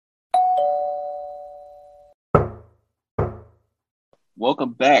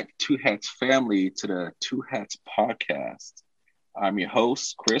Welcome back, Two Hats family, to the Two Hats podcast. I'm your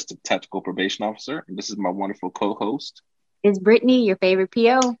host, Chris, the Tactical Probation Officer, and this is my wonderful co-host. Is Brittany your favorite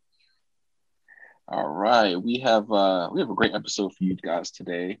PO? All right, we have a great episode for you guys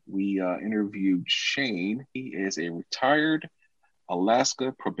today. We interviewed Shane. He is a retired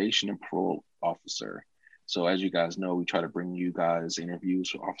Alaska probation and parole officer. So, as you guys know, we try to bring you guys interviews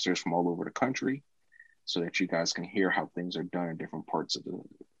with officers from all over the country, so that you guys can hear how things are done in different parts of the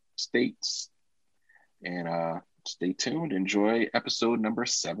states. And stay tuned. Enjoy episode number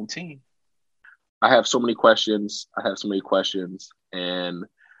 17. I have so many questions. And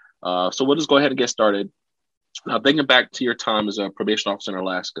so we'll just go ahead and get started. Now, thinking back to your time as a probation officer in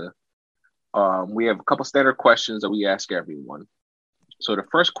Alaska, we have a couple standard questions that we ask everyone. So the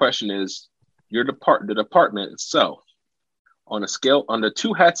first question is the department itself. On the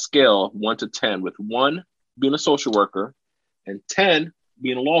two hat scale of 1 to 10, with 1 being a social worker and 10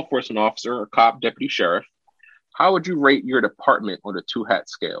 being a law enforcement officer, a cop, deputy sheriff, how would you rate your department on the two hat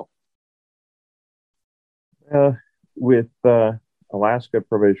scale? With Alaska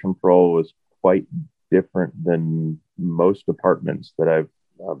probation parole was quite different than most departments that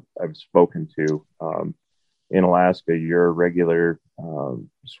I've spoken to. In Alaska, you're a regular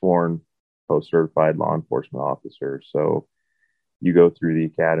sworn post-certified law enforcement officer, so you go through the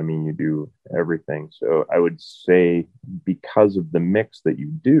academy, you do everything. So I would say, because of the mix that you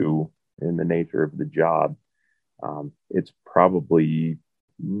do in the nature of the job, it's probably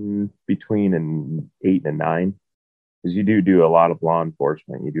between an 8 and a 9, because you do a lot of law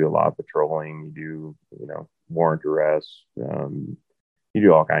enforcement, you do a lot of patrolling, you do warrant arrests, you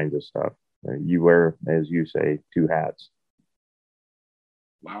do all kinds of stuff. You wear, as you say, 2 hats.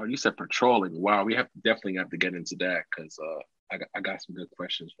 Wow, you said patrolling. Wow, we definitely have to get into that, because I got some good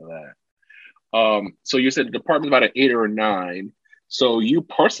questions for that. So you said the department's about an 8 or a 9. So you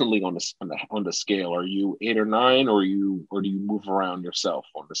personally on the scale, are you 8 or 9, or do you move around yourself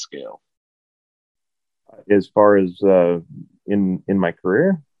on the scale? As far as in my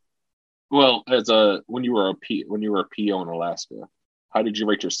career, well, when you were a PO in Alaska, how did you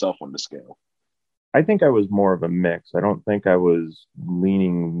rate yourself on the scale? I think I was more of a mix. I don't think I was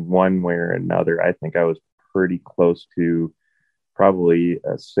leaning one way or another. I think I was pretty close to probably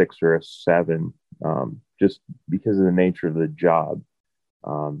a 6 or a 7, just because of the nature of the job.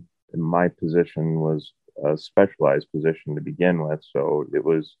 My position was a specialized position to begin with, so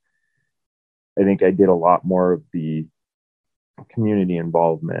I think I did a lot more of the community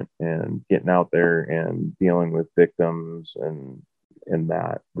involvement and getting out there and dealing with victims and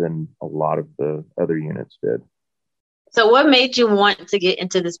that than a lot of the other units did. So what made you want to get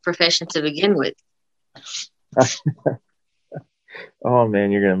into this profession to begin with? Oh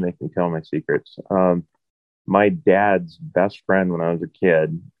man, you're gonna make me tell my secrets. My dad's best friend when I was a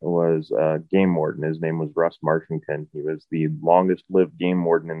kid was a game warden. His name was Russ Marchington. He was the longest lived game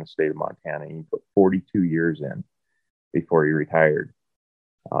warden in the state of Montana. He put 42 years in before he retired.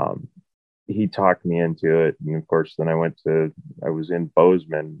 He talked me into it, and of course, then I was in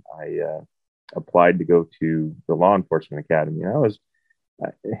Bozeman. I applied to go to the law enforcement academy. And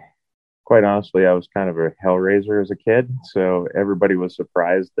quite honestly, I was kind of a hellraiser as a kid, so everybody was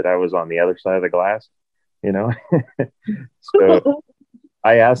surprised that I was on the other side of the glass. So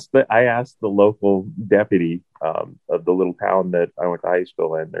I asked the local deputy of the little town that I went to high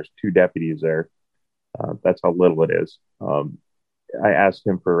school in. There's 2 deputies there. That's how little it is. I asked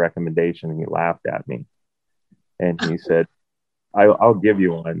him for a recommendation, and he laughed at me, and he said, I'll give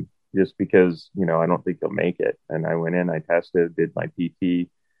you one, just because I don't think you'll make it. And I went in, I tested, did my PT,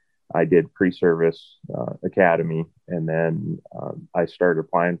 I did pre-service academy, and then I started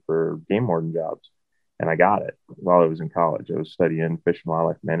applying for game warden jobs, and I got it while I was in college. I was studying fish and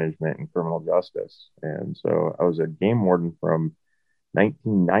wildlife management and criminal justice, and so I was a game warden from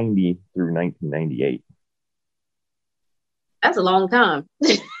 1990 through 1998. That's a long time.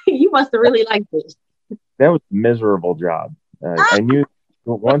 You must have really liked it. That was a miserable job. I knew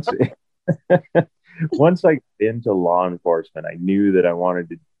once once I got into law enforcement, I knew that I wanted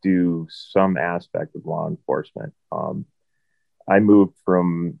to do some aspect of law enforcement. I moved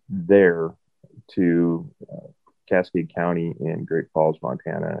from there to Cascade County in Great Falls,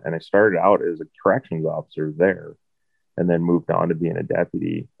 Montana, and I started out as a corrections officer there, and then moved on to being a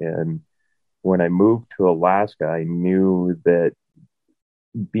deputy. And when I moved to Alaska, I knew that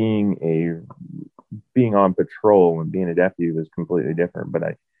being on patrol and being a deputy was completely different,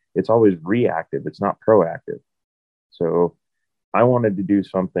 but it's always reactive. It's not proactive. So I wanted to do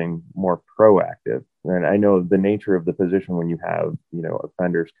something more proactive. And I know the nature of the position when you have,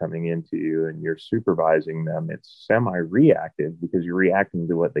 offenders coming into you and you're supervising them, it's semi-reactive because you're reacting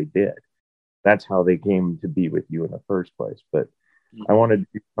to what they did. That's how they came to be with you in the first place. But I wanted to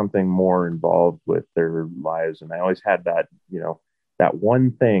do something more involved with their lives. And I always had that, that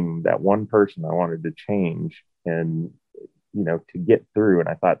one thing, that one person I wanted to change and, to get through. And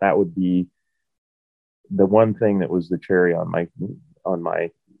I thought that would be the one thing that was the cherry on my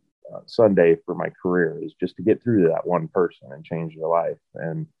Sunday for my career, is just to get through to that one person and change their life.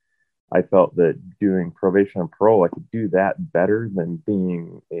 And I felt that doing probation and parole, I could do that better than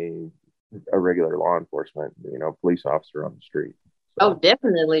being a regular law enforcement, police officer on the street. So. Oh,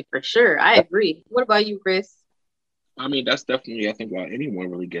 definitely, for sure. I agree. What about you, Chris? I mean, that's definitely, I think, why anyone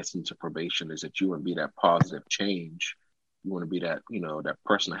really gets into probation, is that you want to be that positive change. You want to be that, that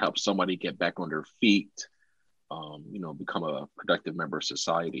person to help somebody get back on their feet, become a productive member of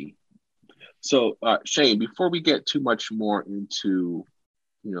society. So, Shane, before we get too much more into,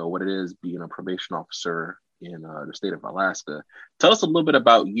 what it is being a probation officer in the state of Alaska, tell us a little bit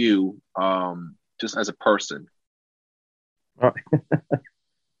about you, just as a person.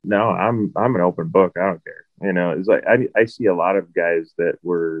 No, I'm an open book. I don't care. It's like I see a lot of guys that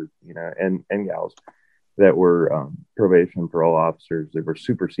were, and gals that were probation parole officers that were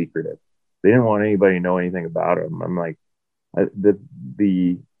super secretive. They didn't want anybody to know anything about them. I'm like, the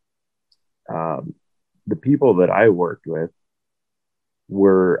people that I worked with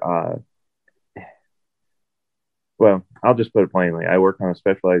were, well, I'll just put it plainly. I worked on a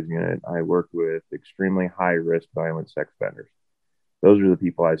specialized unit. I worked with extremely high risk violent sex offenders. Those are the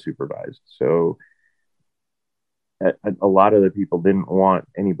people I supervised. So a lot of the people didn't want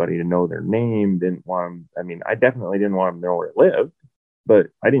anybody to know their name, didn't want them. I mean, I definitely didn't want them to know where I lived, but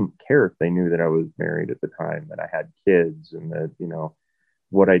I didn't care if they knew that I was married at the time, that I had kids, and that,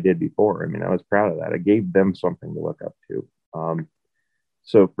 what I did before. I mean, I was proud of that. I gave them something to look up to.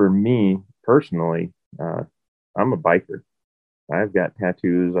 So for me personally, I'm a biker. I've got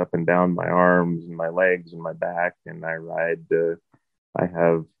tattoos up and down my arms and my legs and my back, and I ride. I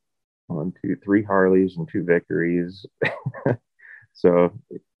have 1, 2, 3 Harleys and 2 Victories. So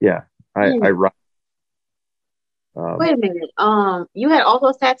yeah, I ride. Wait a minute. You had all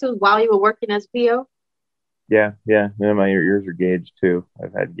those tattoos while you were working as PO? Yeah. And my ears are gauged too.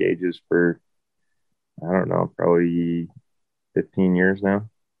 I've had gauges for, I don't know, probably 15 years now.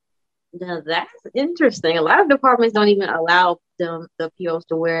 Now that's interesting. A lot of departments don't even allow the POs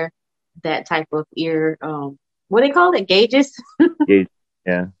to wear that type of ear. What do they call it? Gauges? Gauge.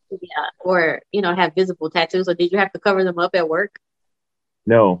 Yeah. Yeah. Or, have visible tattoos. So did you have to cover them up at work?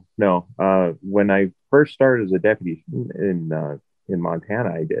 No. When I first started as a deputy in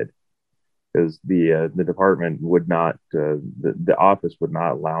Montana, I did, because the department would not, the office would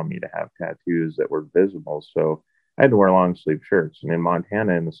not allow me to have tattoos that were visible. So I had to wear long sleeve shirts. And in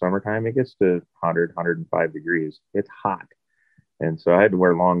Montana in the summertime, it gets to 100, 105 degrees. It's hot. And so I had to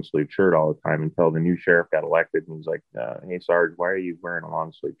wear a long sleeve shirt all the time until the new sheriff got elected. And he's like, hey, Sarge, why are you wearing a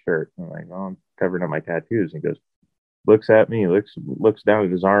long sleeve shirt? And I'm like, oh, I'm covering up my tattoos. And he goes, looks at me, looks down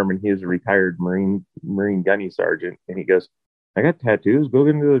at his arm, and he's a retired Marine gunny sergeant. And he goes, I got tattoos. Go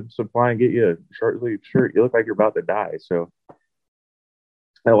into the supply and get you a short sleeve shirt. You look like you're about to die. So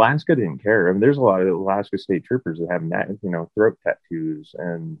Alaska didn't care. I mean, there's a lot of Alaska state troopers that have throat tattoos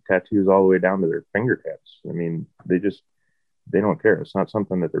and tattoos all the way down to their fingertips. I mean, they don't care. It's not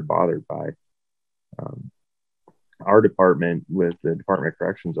something that they're bothered by. Our department, with the Department of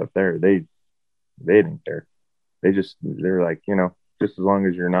Corrections up there, they didn't care. They're like, just as long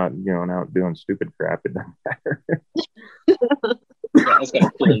as you're not, out doing stupid crap, it doesn't matter. I was got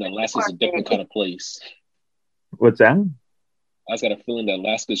a feeling that Alaska's a different kind of place. What's that? I was got a feeling that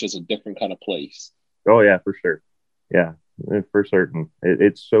Alaska's just a different kind of place. Oh yeah, for sure. Yeah, for certain.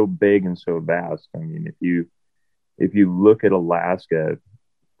 It's so big and so vast. I mean, if you look at Alaska,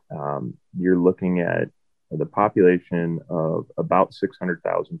 you're looking at the population of about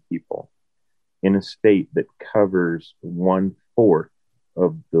 600,000 people in a state that covers 1/4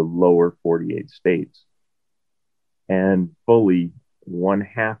 of the lower 48 states. And fully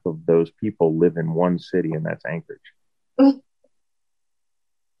 1/2 of those people live in one city, and that's Anchorage.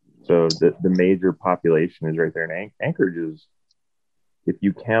 So the major population is right there. And Anchorage is, if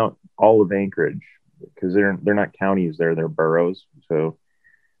you count all of Anchorage, because they're not counties there, they're boroughs. So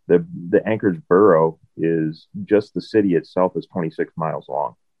the Anchorage borough is just, the city itself is 26 miles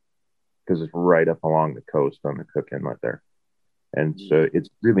long, because it's right up along the coast on the Cook Inlet there. And so it's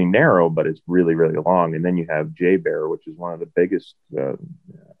really narrow, but it's really, really long. And then you have J-Bear, which is one of the biggest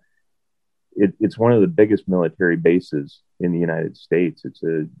it's one of the biggest military bases in the United States. It's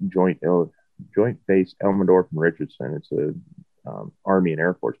a joint base, Elmendorf and Richardson. It's a Army and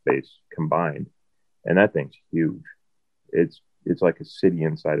Air Force base combined, and that thing's huge. It's like a city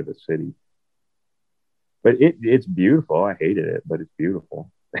inside of a city. But it's beautiful. I hated it, but it's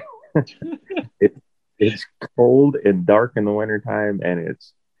beautiful. It's cold and dark in the wintertime, and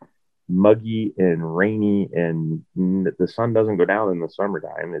it's muggy and rainy, and the sun doesn't go down in the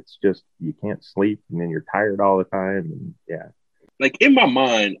summertime. It's just, you can't sleep, and then you're tired all the time. And yeah. Like in my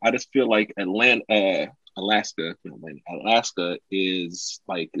mind, I just feel like Alaska is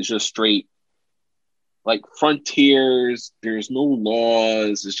like, it's just straight like frontiers. There's no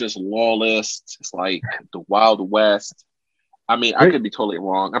laws. It's just lawless. It's like the Wild West. I mean, I could be totally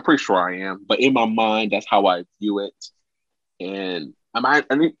wrong. I'm pretty sure I am, but in my mind, that's how I view it. And I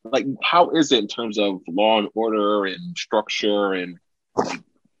mean, like, how is it in terms of law and order and structure and like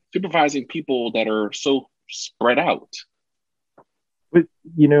supervising people that are so spread out? But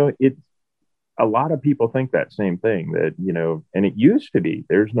a lot of people think that same thing, that, and it used to be,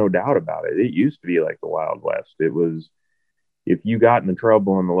 there's no doubt about it. It used to be like the Wild West. It was, if you got in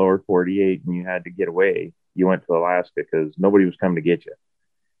trouble in the lower 48 and you had to get away, you went to Alaska because nobody was coming to get you.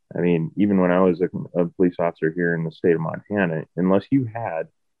 I mean, even when I was a police officer here in the state of Montana, unless you had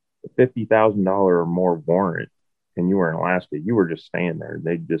a $50,000 or more warrant and you were in Alaska, you were just staying there.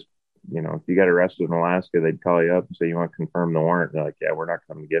 They just, if you got arrested in Alaska, they'd call you up and say, you want to confirm the warrant? They're like, yeah, we're not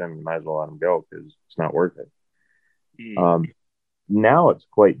coming to get him. You might as well let him go because it's not worth it. Now it's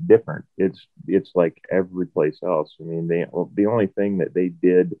quite different. It's like every place else. I mean, the only thing that they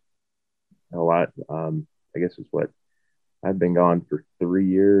did a lot, I guess is what, I've been gone for 3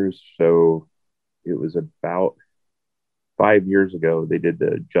 years. So it was about 5 years ago, they did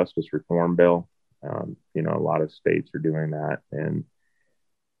the Justice Reform Bill. A lot of states are doing that, and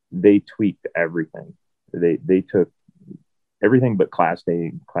they tweaked everything. They took everything but Class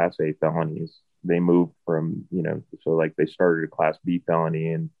A felonies. They moved from, so like they started a Class B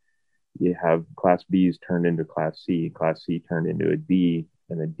felony, and you have Class B's turned into Class C turned into a D,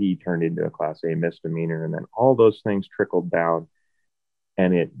 and a D turned into a Class A misdemeanor. And then all those things trickled down,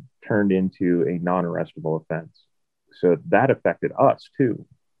 and it turned into a non-arrestable offense. So that affected us too,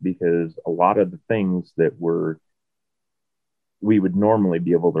 because a lot of the things that we would normally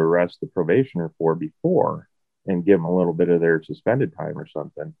be able to arrest the probationer for before and give them a little bit of their suspended time or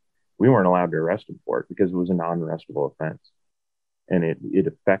something, we weren't allowed to arrest them for it because it was a non-arrestable offense. And it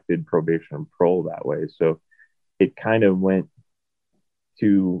affected probation and parole that way. So it kind of went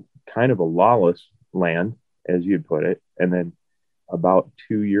to kind of a lawless land, as you'd put it. And then about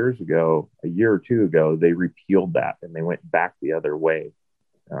a year or two ago, they repealed that and they went back the other way.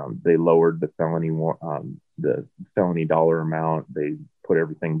 They lowered the felony dollar amount. They put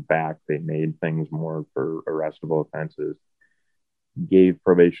everything back. They made things more for arrestable offenses, gave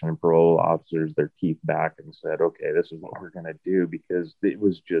probation and parole officers their teeth back and said, okay, this is what we're going to do, because it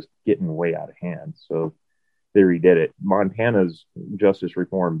was just getting way out of hand. So they redid it. Montana's Justice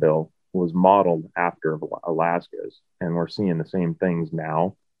Reform Bill was modeled after Alaska's, and we're seeing the same things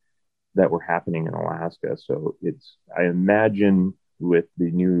now that were happening in Alaska. So I imagine with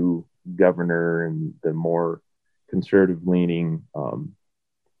the new governor and the more conservative leaning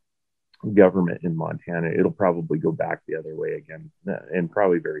government in Montana, it'll probably go back the other way again, and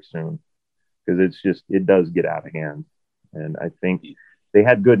probably very soon, because it does get out of hand. And I think they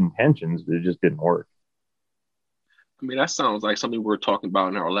had good intentions, but it just didn't work. I mean, that sounds like something we were talking about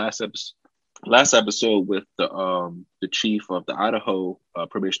in our last episode with the chief of the Idaho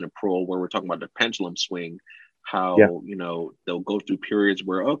probation and parole, where we're talking about the pendulum swing, how they'll go through periods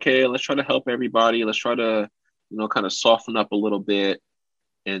where, okay, let's try to help everybody, let's try to kind of soften up a little bit,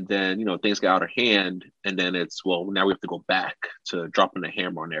 and then things get out of hand, and then it's, well, now we have to go back to dropping the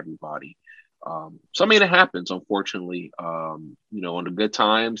hammer on everybody. So I mean, it happens, unfortunately. On the good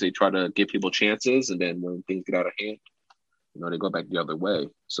times, they try to give people chances, and then when things get out of hand, they go back the other way.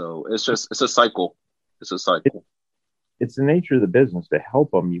 So it's a cycle. It's a cycle. It's the nature of the business. To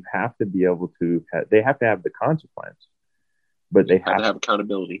help them, you have to be able to. They have to have the consequence, but they have to have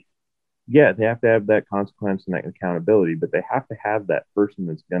accountability. Yeah, they have to have that consequence and that accountability, but they have to have that person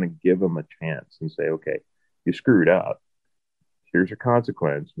that's going to give them a chance and say, okay, you screwed up. Here's your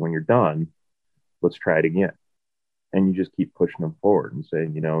consequence. When you're done, let's try it again. And you just keep pushing them forward and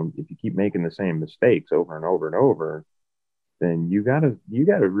saying, if you keep making the same mistakes over and over and over, then you gotta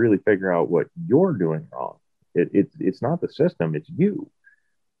really figure out what you're doing wrong. It's not the system, it's you.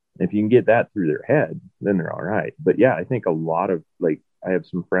 If you can get that through their head, then they're all right. But yeah, I think a lot of, like, I have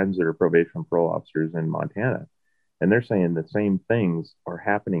some friends that are probation and parole officers in Montana, and they're saying the same things are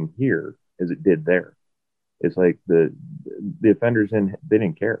happening here as it did there. It's like the offenders they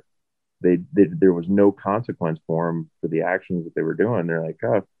didn't care. There was no consequence for them for the actions that they were doing. They're like,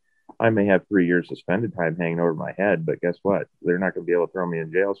 oh, I may have 3 years suspended time hanging over my head, but guess what? They're not going to be able to throw me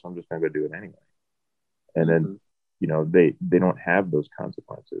in jail, so I'm just going to go do it anyway. And then, they don't have those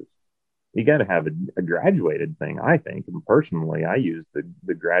consequences. You got to have a graduated thing, I think. And personally, I use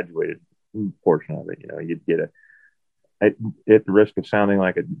the graduated portion of it. You'd get at the risk of sounding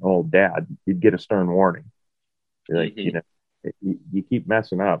like an old dad, you'd get a stern warning. You're like, you keep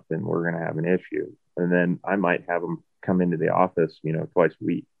messing up, then we're going to have an issue. And then I might have them come into the office, twice a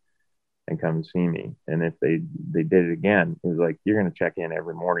week and come and see me. And if they did it again, it was like, you're going to check in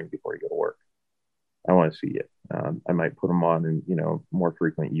every morning before you go to work. I want to see it. I might put them on in, more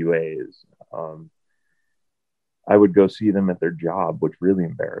frequent UAs. I would go see them at their job, which really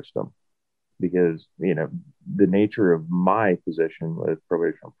embarrassed them because, the nature of my position with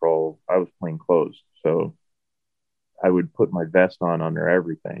probation and parole, I was plain clothes. So I would put my vest on under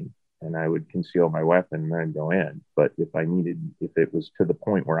everything and I would conceal my weapon and then go in. But if it was to the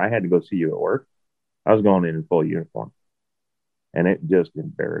point where I had to go see you at work, I was going in full uniform. And it just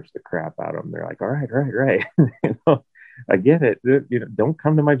embarrassed the crap out of them. They're like, all right. I get it. Don't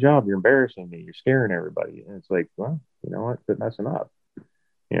come to my job. You're embarrassing me. You're scaring everybody. And it's like, well, you know what? Quit messing up.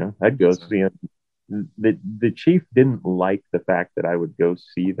 I'd go see him. The chief didn't like the fact that I would go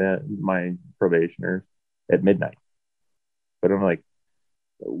see my probationers at midnight. But I'm like,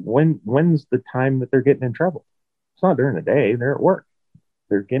 when's the time that they're getting in trouble? It's not during the day. They're at work.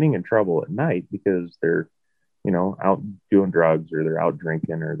 They're getting in trouble at night because they're out doing drugs or they're out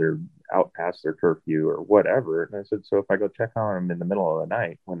drinking or they're out past their curfew or whatever. And I said, so if I go check on them in the middle of the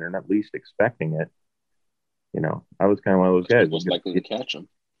night when they're not least expecting it, I was kind of one of those guys. Most likely to catch them.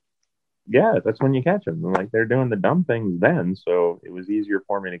 Yeah, that's when you catch them. Like they're doing the dumb things then. So it was easier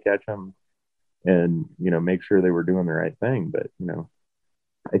for me to catch them and, make sure they were doing the right thing. But,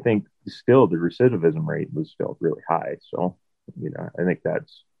 I think still the recidivism rate was still really high. So, I think that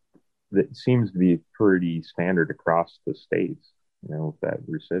seems to be pretty standard across the states, with that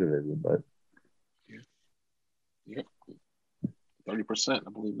recidivism. But yeah, 30%,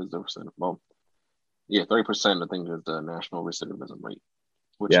 I believe, is the percent. Well, 30%, I think, is the national recidivism rate,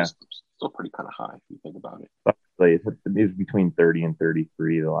 which is still pretty kind of high if you think about it. It was between 30 and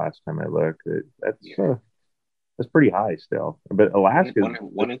 33 the last time I looked. That's pretty high still. But Alaska's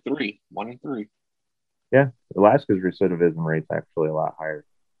one in three. Yeah, Alaska's recidivism rate's actually a lot higher.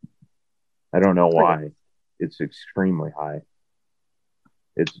 I don't know why. It's extremely high.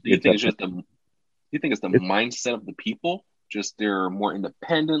 Do you think it's the mindset of the people? Just they're more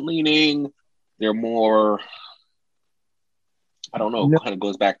independent leaning. They're more. I don't know. Kind of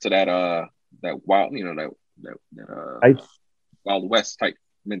goes back to that wild, Wild West type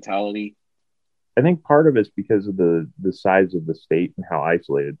mentality. I think part of it's because of the size of the state and how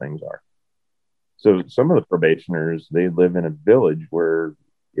isolated things are. So some of the probationers, they live in a village where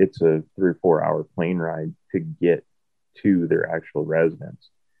it's a 3 or 4 hour plane ride to get to their actual residence.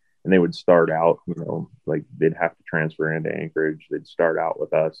 And they would start out, like they'd have to transfer into Anchorage. They'd start out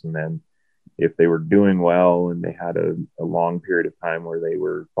with us. And then if they were doing well and they had a long period of time where they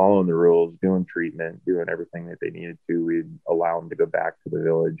were following the rules, doing treatment, doing everything that they needed to, we'd allow them to go back to the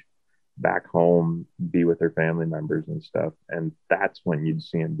village, back home, be with their family members and stuff. And that's when you'd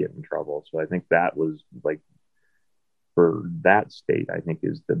see them get in trouble. So I think that was like, for that state, I think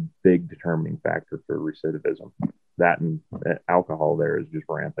is the big determining factor for recidivism. That and alcohol there is just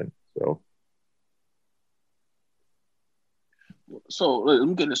rampant. So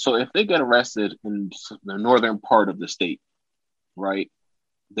if they get arrested in the northern part of the state, right?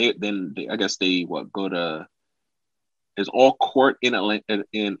 I guess they go to. Is all court in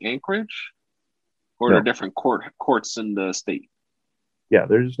Anchorage, or are there different courts in the state? Yeah,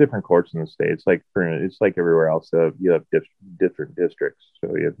 there's different courts in the state. It's like everywhere else. You have different districts.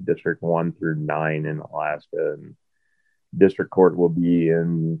 So you have District 1 through 9 in Alaska, and district court will be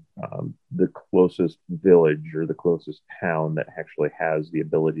in the closest village or the closest town that actually has the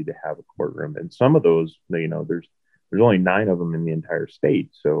ability to have a courtroom. And some of those, there's only 9 of them in the entire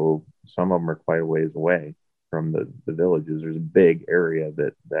state, so some of them are quite a ways away from the villages. There's a big area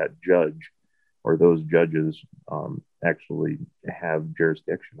that judge or those judges actually have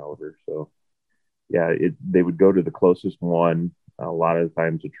jurisdiction over. So yeah, they would go to the closest one. A lot of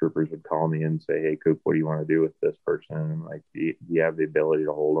times the troopers would call me and say, hey, Coop, what do you want to do with this person? And I'm like, do you have the ability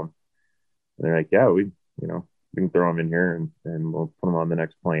to hold them? And they're like, yeah, we can throw them in here and we'll put them on the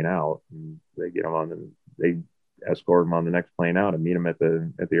next plane out. And they get them they escort them on the next plane out and meet them at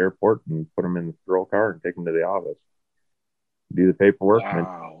the airport and put them in the patrol car and take them to the office. Do the paperwork.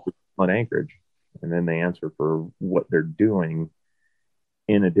 Wow. in Anchorage, and then they answer for what they're doing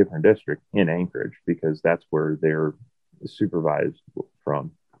in a different district in Anchorage because that's where they're supervised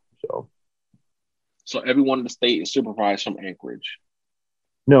from. So everyone in the state is supervised from Anchorage.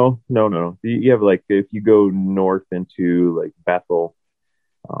 No. You have like if you go north into like Bethel,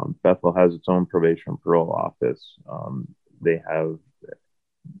 Bethel has its own probation and parole office. They have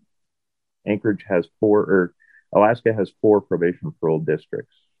Anchorage has Alaska has 4 probation and parole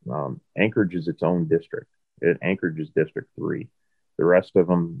districts. Anchorage is its own district. Anchorage is District 3. The rest of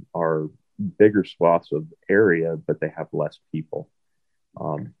them are bigger swaths of area, but they have less people.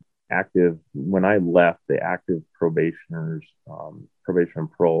 When I left, the active probationers, probation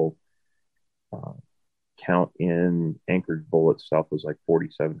and parole count in Anchorage Bowl itself was like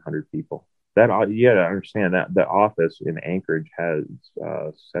 4,700 people. You got to understand that the office in Anchorage has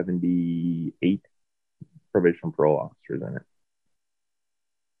 78 probation and parole officers in it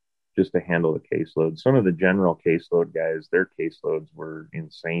just to handle the caseload. Some of the general caseload guys, their caseloads were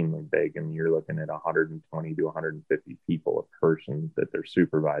insanely big, and you're looking at 120 to 150 people a person that they're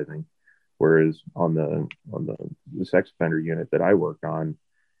supervising. Whereas on the sex offender unit that I worked on,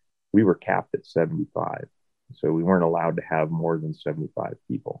 we were capped at 75. So we weren't allowed to have more than 75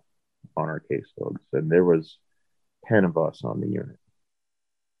 people on our caseloads. And there was 10 of us on the unit.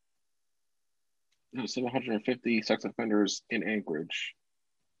 750 sex offenders in Anchorage.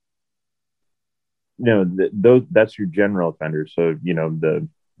 That's your general offenders. So,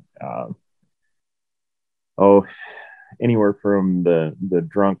 anywhere from the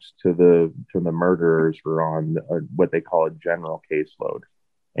drunks to the murderers were on what they call a general caseload.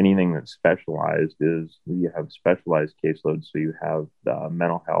 Anything that's specialized is you have specialized caseloads. So you have the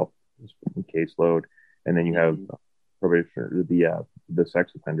mental health caseload, and then you have probation, the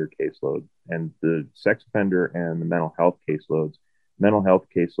sex offender caseload, and the sex offender and the mental health caseloads. Mental health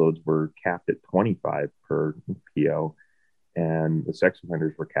caseloads were capped at 25 per PO, and the sex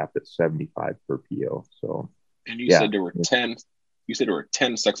offenders were capped at 75 per PO. So, and you said there were 10. You said there were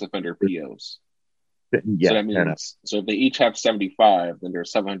 10 sex offender POs. Yeah, so that means so if they each have 75, then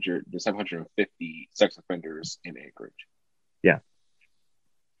there's 750 sex offenders in Anchorage. Yeah.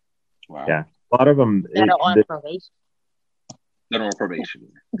 Wow. Yeah, a lot of them that are on probation. That are on probation.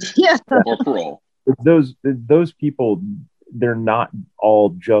 Yeah. Or parole. Those people, they're not all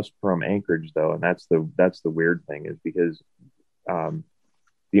just from Anchorage though, and that's the weird thing is because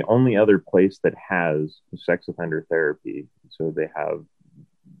the only other place that has sex offender therapy, so they have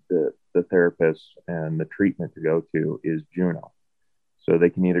the therapists and the treatment to go to is Juneau. So they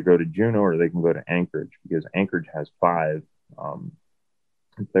can either go to Juneau or they can go to Anchorage because Anchorage has 5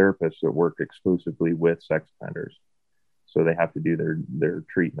 therapists that work exclusively with sex offenders. So they have to do their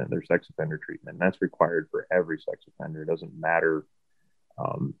treatment, their sex offender treatment. And that's required for every sex offender. It doesn't matter.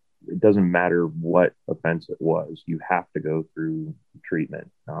 It doesn't matter what offense it was. You have to go through treatment.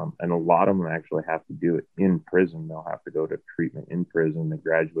 And a lot of them actually have to do it in prison. They'll have to go to treatment in prison. They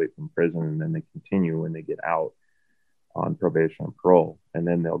graduate from prison and then they continue when they get out on probation and parole. And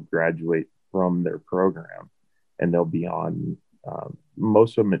then they'll graduate from their program and they'll be on,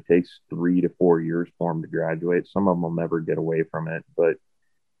 most of them, it takes 3 to 4 years for them to graduate. Some of them will never get away from it, but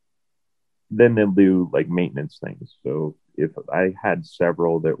then they'll do like maintenance things. So if I had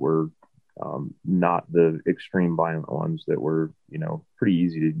several that were not the extreme violent ones that were, pretty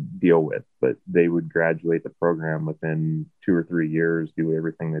easy to deal with, but they would graduate the program within 2 or 3 years, do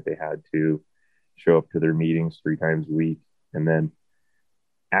everything that they had to, show up to their meetings 3 times a week. And then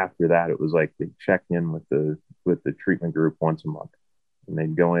after that, it was like they check in with the treatment group once a month. And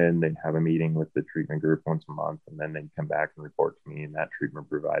they'd go in, they'd have a meeting with the treatment group once a month, and then they'd come back and report to me, and that treatment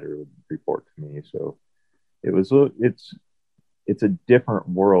provider would report to me. So it's a different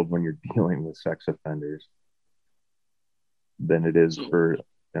world when you're dealing with sex offenders than it is for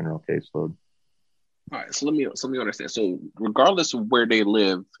general caseload. All right, so let me understand. So regardless of where they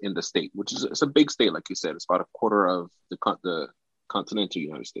live in the state, which is it's a big state, like you said, it's about a quarter of the continental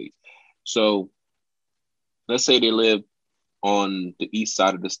United States. So let's say they live on the east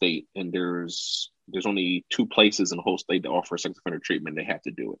side of the state, and there's only 2 places in the whole state that offer sex offender treatment. They have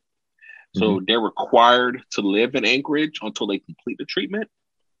to do it. So they're required to live in Anchorage until they complete the treatment.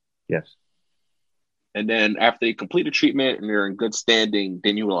 Yes. And then after they complete the treatment and they're in good standing,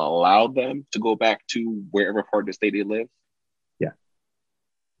 then you will allow them to go back to wherever part of the state they live. Yeah.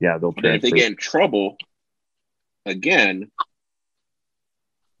 Yeah. They'll transfer. If they get in trouble again,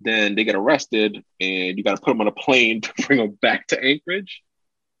 then they get arrested and you got to put them on a plane to bring them back to Anchorage.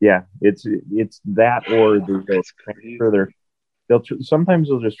 Yeah. It's that, or they transfer sometimes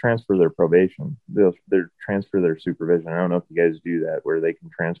they'll just transfer their probation. They'll transfer their supervision. I don't know if you guys do that, where they can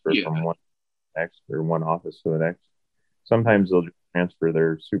transfer from one to the next or one office to the next. Sometimes they'll just transfer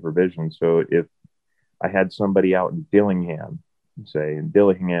their supervision. So if I had somebody out in Dillingham, say, and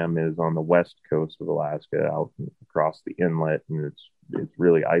Dillingham is on the west coast of Alaska, out across the inlet, and it's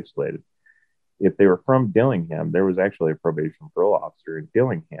really isolated. If they were from Dillingham, there was actually a probation parole officer in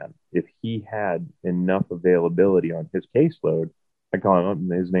Dillingham. If he had enough availability on his caseload, I'd call him up,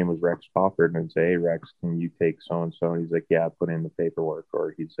 and his name was Rex Spofford, and I'd say, "Hey, Rex, can you take so and so?" And he's like, "Yeah, put in the paperwork."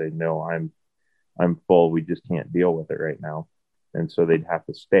 Or he'd say, "No, I'm full. We just can't deal with it right now." And so they'd have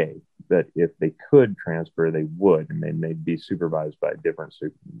to stay. But if they could transfer, they would, and then they'd be supervised by a different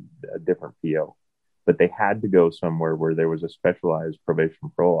PO. But they had to go somewhere where there was a specialized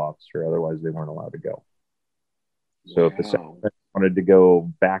probation parole officer. Otherwise, they weren't allowed to go. So if the secretary wanted to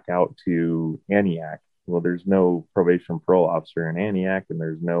go back out to Antioch, well, there's no probation parole officer in Antioch, and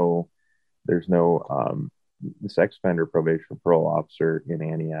there's no sex offender probation parole officer in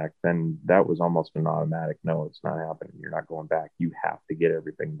Antioch. Then that was almost an automatic no. It's not happening. You're not going back. You have to get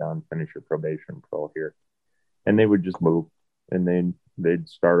everything done, finish your probation parole here, and they would just move, and then they'd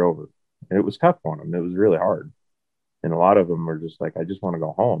start over. And it was tough on them. It was really hard. And a lot of them were just like, "I just want to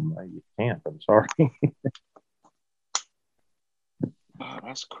go home." You can't. I'm sorry. Wow,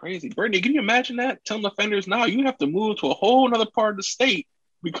 that's crazy. Brittany, can you imagine that? Telling offenders, now you have to move to a whole other part of the state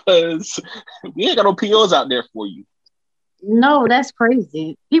because we ain't got no POs out there for you. No, that's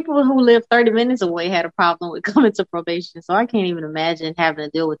crazy. People who live 30 minutes away had a problem with coming to probation. So I can't even imagine having to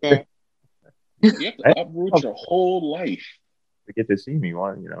deal with that. You have to uproot your whole life. To get to see me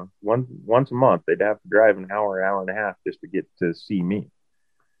once a month, they'd have to drive an hour and a half just to get to see me.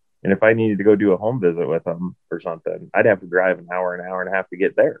 And if I needed to go do a home visit with them or something, I'd have to drive an hour and a half to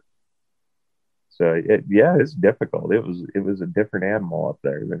get there. So it's difficult. It was a different animal up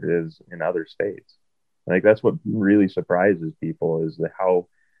there than it is in other states. I think that's what really surprises people is how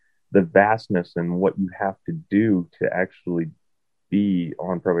the vastness and what you have to do to actually be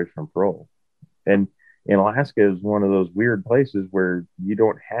on probation and parole. And in Alaska is one of those weird places where you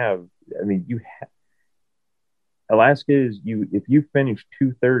don't have, Alaska is if you finish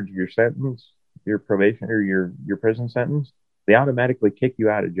 2/3 of your sentence, your probation or your prison sentence, they automatically kick you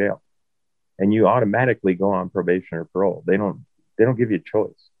out of jail, and you automatically go on probation or parole. They don't give you a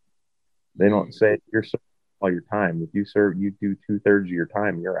choice. They don't say you're serving all your time. If you do 2/3 of your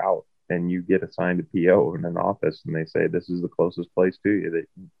time, you're out, and you get assigned a PO in an office, and they say this is the closest place to you that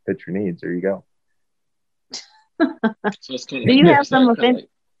fits your needs. There you go. So it's kind of do you have some offense?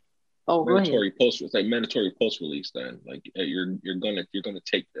 Oh, mandatory post. It's like mandatory post release. Then, like you're gonna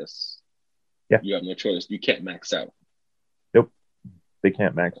take this. Yeah. You have no choice. You can't max out. Nope. They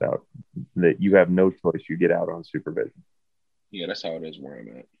can't max out. That you have no choice. You get out on supervision. Yeah, that's how it is where I'm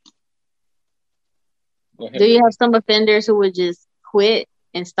at. Go ahead. Do you have some offenders who would just quit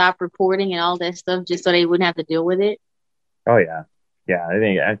and stop reporting and all that stuff just so they wouldn't have to deal with it? Oh yeah.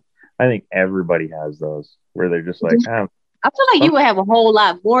 I think everybody has those where they're just like, I feel like you would have a whole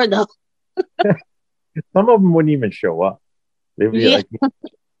lot more though. Some of them wouldn't even show up. They'd be like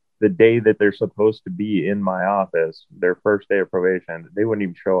the day that they're supposed to be in my office, their first day of probation, they wouldn't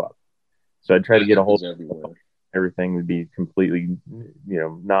even show up. So I'd try to get a hold of everything would be completely,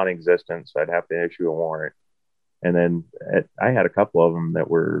 non-existent. So I'd have to issue a warrant. And then I had a couple of them that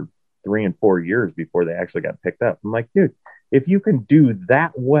were 3 and 4 years before they actually got picked up. I'm like, dude, if you can do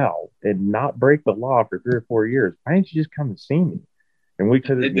that well and not break the law for 3 or 4 years, why didn't you just come and see me? And we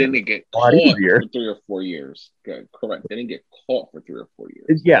could have didn't get caught for 3 or 4 years. Correct. They didn't get caught for 3 or 4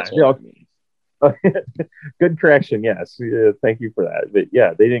 years. Yeah. Good correction. Yes. Thank you for that. But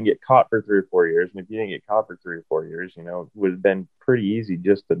yeah, they didn't get caught for 3 or 4 years. And if you didn't get caught for 3 or 4 years, it would have been pretty easy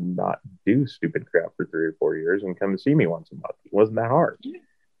just to not do stupid crap for 3 or 4 years and come and see me once a month. It wasn't that hard.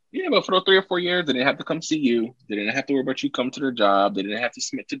 Yeah, but for those 3 or 4 years, they didn't have to come see you. They didn't have to worry about you come to their job. They didn't have to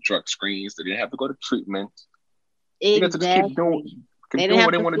submit to drug screens. They didn't have to go to treatment. Exactly. They just keep doing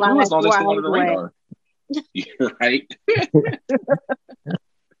what they want to do as long as they stay under the radar. You're right.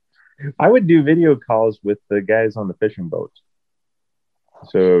 I would do video calls with the guys on the fishing boats.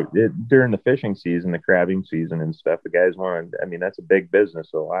 So during the fishing season, the crabbing season and stuff, the guys that's a big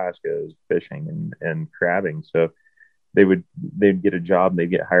business. Alaska is fishing and crabbing. So they'd get a job,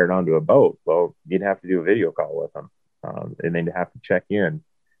 they'd get hired onto a boat. Well, you'd have to do a video call with them, and they'd have to check in.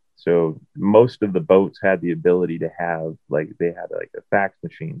 So most of the boats had the ability to have they had a fax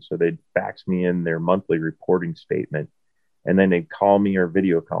machine. So they'd fax me in their monthly reporting statement, and then they'd call me or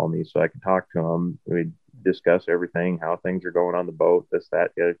video call me so I could talk to them. We'd discuss everything, how things are going on the boat, this,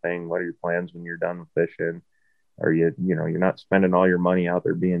 that, the other thing. What are your plans when you're done with fishing? Are you're not spending all your money out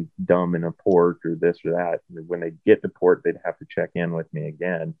there being dumb in a port or this or that. When they get to port, they'd have to check in with me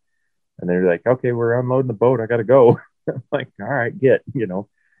again. And they're like, okay, we're unloading the boat. I got to go. I'm like, all right, get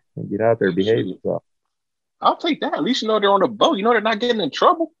out there, behave yourself. I'll take that. At least they're on a boat. They're not getting in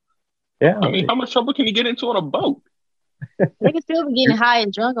trouble. Yeah. I mean, how much trouble can you get into on a boat? They can still be getting high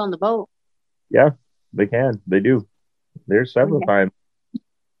and drunk on the boat. Yeah, they can. They do. There's several times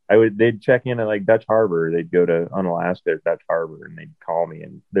they'd check in at like Dutch Harbor. They'd go to Unalaska at Dutch Harbor and they'd call me,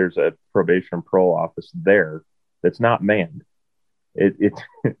 and there's a probation parole office there that's not manned.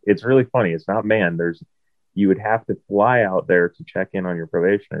 It's really funny. It's not manned. You would have to fly out there to check in on your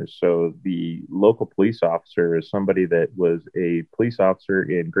probationers. So the local police officer is somebody that was a police officer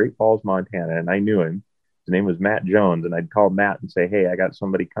in Great Falls, Montana, and I knew him. His name was Matt Jones, and I'd call Matt and say, "Hey, I got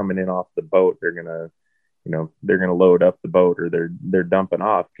somebody coming in off the boat. They're gonna load up the boat, or they're dumping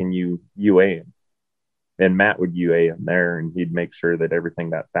off. Can you UA him?" And Matt would UA him there, and he'd make sure that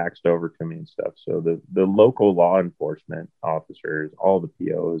everything got faxed over to me and stuff. So the local law enforcement officers, all the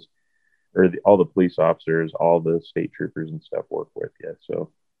POs, all the police officers, all the state troopers and stuff work with you.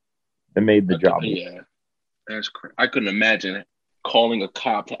 So it made the job. Yeah, that's crazy. I couldn't imagine calling a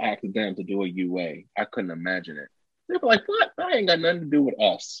cop to ask them to do a UA. I couldn't imagine it. They'd be like, "What? That ain't got nothing to do with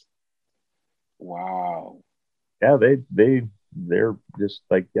us." Wow. Yeah, they're just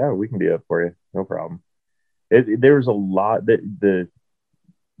like, "Yeah, we can do that for you, no problem." There was a lot that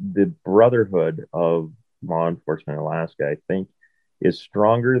the brotherhood of law enforcement in Alaska, I think, is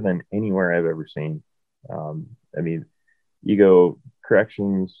stronger than anywhere I've ever seen. I mean, you go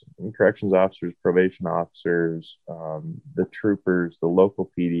corrections officers, probation officers, the troopers, the local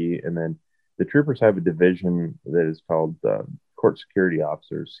PD, and then the troopers have a division that is called court security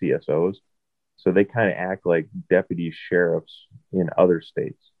officers, CSOs. So they kind of act like deputy sheriffs in other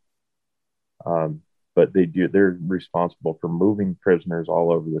states. But they're responsible for moving prisoners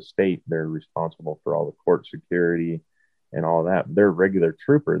all over the state. They're responsible for all the court security and all that. They're a regular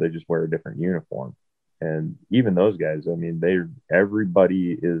trooper. They just wear a different uniform. And even those guys, I mean,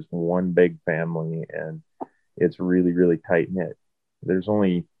 everybody is one big family, and it's really, really tight knit. There's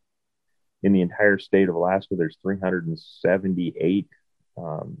only, in the entire state of Alaska, there's 378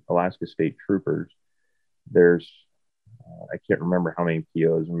 Alaska state troopers. There's I can't remember how many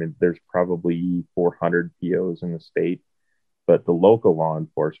POs. I mean, there's probably 400 POs in the state, but the local law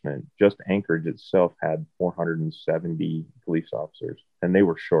enforcement, just Anchorage itself, had 470 police officers, and they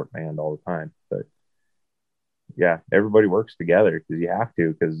were short manned all the time. But yeah, everybody works together because you have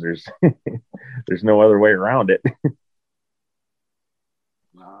to, because there's there's no other way around it.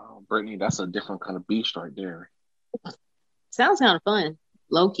 Wow, Brittany, that's a different kind of beast right there. Sounds kind of fun,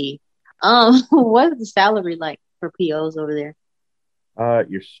 low key. What's the salary like for POs over there?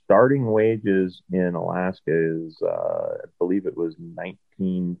 Your starting wages in Alaska is, I believe it was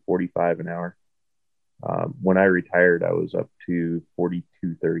 $19.45 an hour. When I retired, I was up to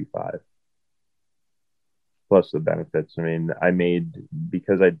 $42.35 plus the benefits. I mean,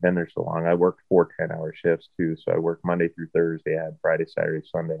 because I'd been there so long, I worked 4 10-hour shifts too. So I worked Monday through Thursday. I had Friday, Saturday,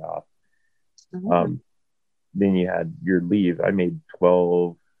 Sunday off. Mm-hmm. Then you had your leave. I made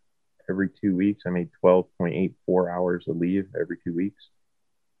 12 every 2 weeks. I made 12.84 hours of leave every 2 weeks.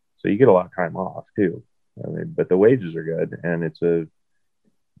 So you get a lot of time off too. I mean, but the wages are good, and it's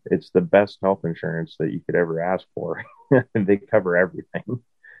the best health insurance that you could ever ask for. They cover everything.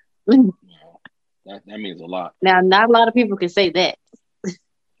 That means a lot. Now, not a lot of people can say that.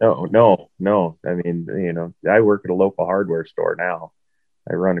 No. I mean, I work at a local hardware store now.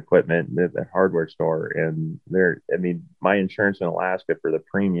 I run equipment at a hardware store, and my insurance in Alaska for the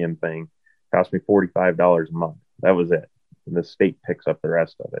premium thing cost me $45 a month. That was it. And the state picks up the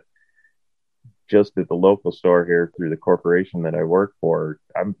rest of it. Just at the local store here through the corporation that I work for,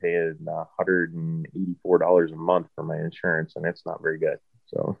 I'm paying $184 a month for my insurance, and it's not very good.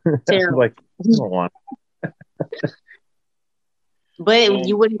 So like, I don't want. But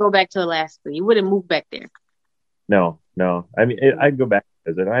you wouldn't go back to Alaska. You wouldn't move back there. No. I mean, I'd go back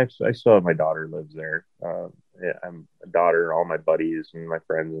and visit. I still have my daughter lives there. I'm a daughter. All my buddies and my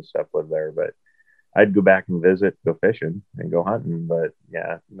friends and stuff live there. But I'd go back and visit, go fishing and go hunting. But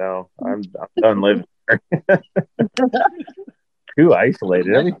yeah, no, I'm done living there. Too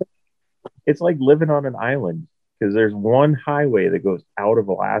isolated. It's like living on an island, because there's one highway that goes out of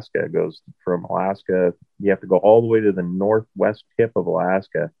Alaska. It goes from Alaska. You have to go all the way to the northwest tip of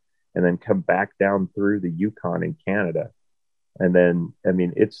Alaska, and then come back down through the Yukon in Canada. And then, I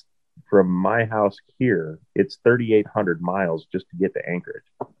mean, it's from my house here, it's 3,800 miles just to get to Anchorage.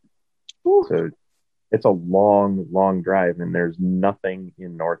 Ooh. So it's a long, long drive, and there's nothing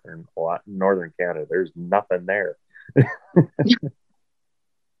in northern Canada. There's nothing there.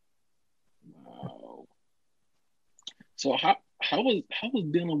 Wow. So how was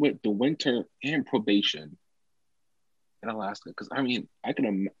dealing with the winter and probation in Alaska? Because I mean,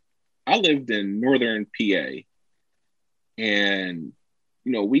 I lived in northern PA, and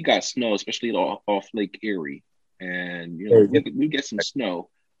we got snow, especially off Lake Erie, and we get some snow,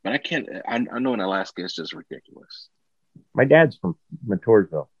 but I can't. I know in Alaska it's just ridiculous. My dad's from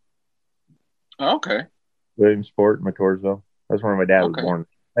Matorsville, Oh, okay, Williamsport, Matorsville. That's where my dad was okay. born.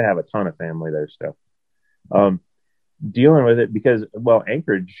 I have a ton of family there still. Um, Dealing with it because, well,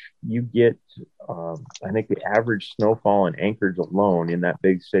 Anchorage, you get, I think the average snowfall in Anchorage alone in that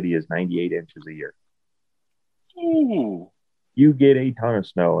big city is 98 inches a year. Ooh. You get a ton of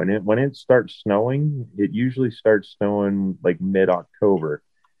snow, and when it starts snowing, it usually starts snowing like mid-October,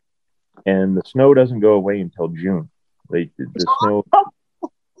 and the snow doesn't go away until June. Like the snow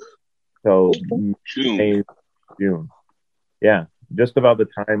till June. May, June. Yeah, just about the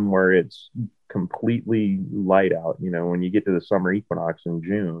time where it's completely light out. When you get to the summer equinox in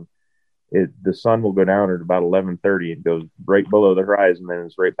June, the sun will go down at about 11:30. It goes right below the horizon, and then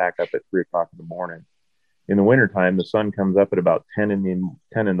it's right back up at 3 o'clock in the morning. In the wintertime, the sun comes up at about 10 in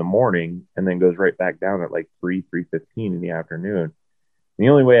the morning, and then goes right back down at like 3:15 in the afternoon. The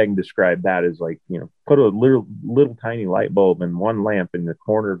only way I can describe that is like, put a little tiny light bulb in one lamp in the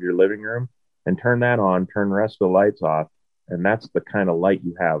corner of your living room and turn that on, turn the rest of the lights off. And that's the kind of light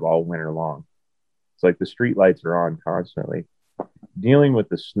you have all winter long. It's like the street lights are on constantly. Dealing with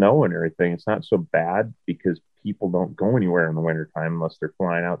the snow and everything, it's not so bad because people don't go anywhere in the wintertime unless they're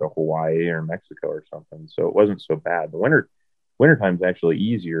flying out to Hawaii or Mexico or something. So it wasn't so bad. The wintertime is actually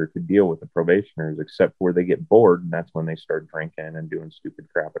easier to deal with the probationers, except where they get bored, and that's when they start drinking and doing stupid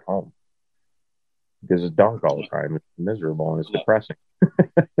crap at home because it's dark all the time. It's miserable and it's depressing.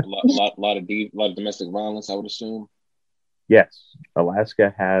 a lot of domestic violence, I would assume. Yes,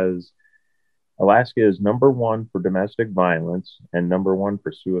 Alaska is number one for domestic violence and number one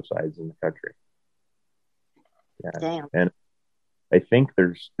for suicides in the country. Yeah. Damn. And I think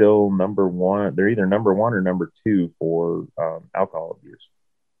they're still number one. They're either number one or number two for alcohol abuse.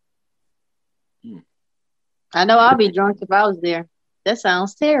 I know I'll be drunk if I was there. That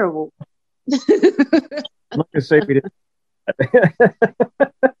sounds terrible. I'm not gonna say we didn't.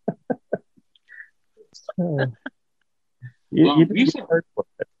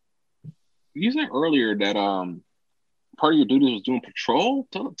 You said earlier that part of your duties was doing patrol.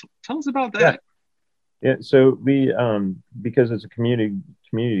 Tell us about that. Yeah. So we because it's a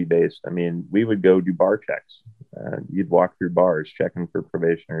community based. I mean, we would go do bar checks. You'd walk through bars checking for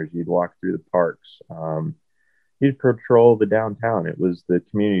probationers. You'd walk through the parks. You'd patrol the downtown. It was the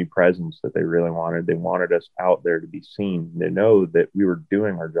community presence that they really wanted. They wanted us out there to be seen, to know that we were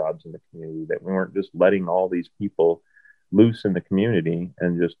doing our jobs in the community, that we weren't just letting all these people loose in the community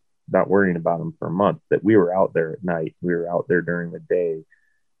and just not worrying about them for a month, that we were out there at night. We were out there during the day.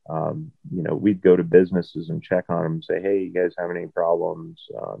 We'd go to businesses and check on them and say, hey, you guys have any problems?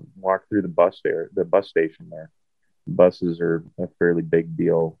 Walk through the bus station there. Buses are a fairly big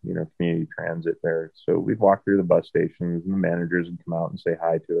deal, community transit there. So we'd walk through the bus stations and the managers would come out and say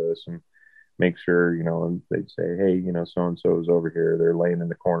hi to us and make sure, and they'd say, hey, so-and-so is over here. They're laying in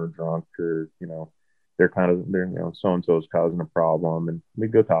the corner drunk, or, they're so-and-so is causing a problem. And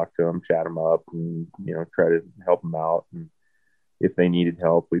we'd go talk to them, chat them up, and, try to help them out. And if they needed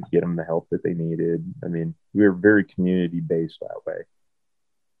help, we'd get them the help that they needed. I mean, we were very community based that way.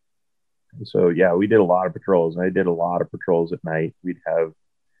 So yeah, we did a lot of patrols, and I did a lot of patrols at night. We'd have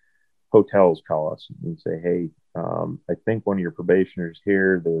hotels call us and say, hey, I think one of your probationers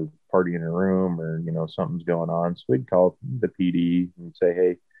here, they're partying in a room, or, something's going on. So we'd call the PD and say,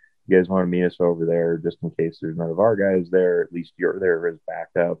 hey, you guys want to meet us over there just in case there's none of our guys there, at least you're there as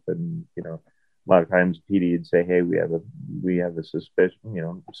backup. And, a lot of times PD would say, hey, we have a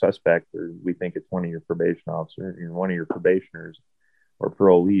suspicion, suspect, or we think it's one of your probation officers, one of your probationers or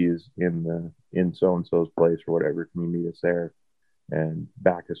parolees in so-and-so's place or whatever. Can you meet us there and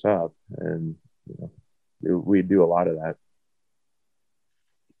back us up? And, we do a lot of that.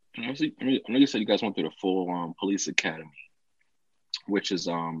 And obviously, I know you said you guys went through the full police academy, which is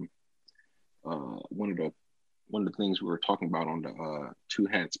one of the things we were talking about on the Two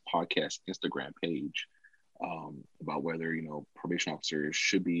Hats podcast Instagram page, about whether probation officers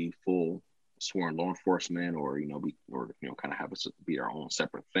should be full sworn law enforcement, or kind of have us be our own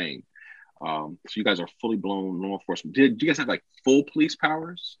separate thing. So you guys are fully blown law enforcement. Do you guys have like full police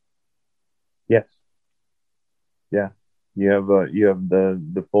powers? Yes. Yeah. You have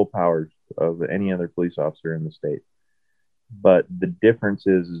the full powers. of any other police officer in the state. But the difference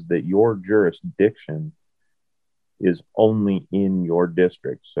is that your jurisdiction is only in your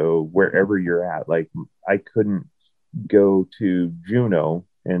district. So wherever you're at, like I couldn't go to Juneau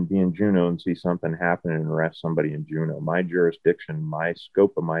and be in Juneau and see something happen and arrest somebody in Juneau. My jurisdiction, my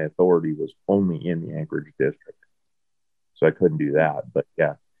scope of my authority was only in the Anchorage district. So I couldn't do that. But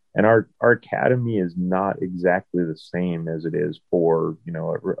yeah. And our academy is not exactly the same as it is for, you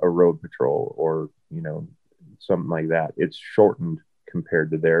know, a road patrol or, you know, something like that. It's shortened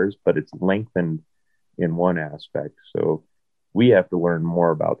compared to theirs, but it's lengthened in one aspect. So we have to learn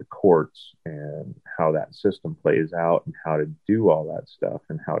more about the courts and how that system plays out and how to do all that stuff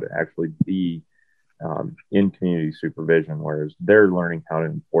and how to actually be in community supervision, whereas they're learning how to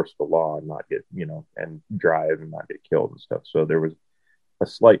enforce the law and not get, you know, and drive and not get killed and stuff. So there was a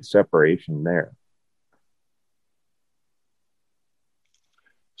slight separation there.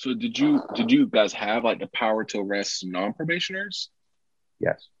 So did you guys have like the power to arrest non-probationers?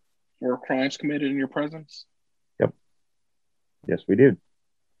 Yes. For crimes committed in your presence? Yep. Yes, we did.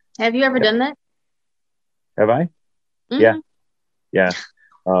 Have you ever done that? Have I? Mm-hmm. Yeah.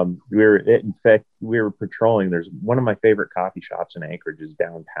 In fact, we were patrolling. There's one of my favorite coffee shops in Anchorage is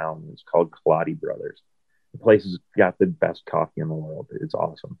downtown. It's called Kaladi Brothers. The place has got the best coffee in the world. It's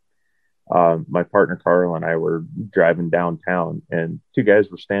awesome. My partner Carl and I were driving downtown, and two guys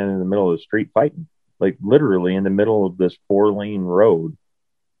were standing in the middle of the street fighting, like literally in the middle of this 4-lane road,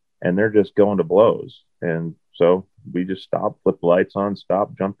 and they're just going to blows. And so we just stopped, flipped the lights on,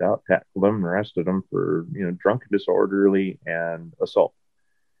 stopped, jumped out, tackled them, and arrested them for, you know, drunk and disorderly and assault.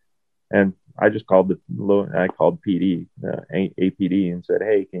 And I just called PD, APD, and said,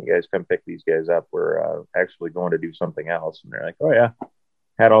 "Hey, can you guys come pick these guys up? We're actually going to do something else." And they're like, "Oh yeah."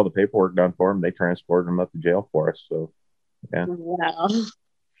 Had all the paperwork done for them. They transported them up to jail for us. So, yeah. Wow.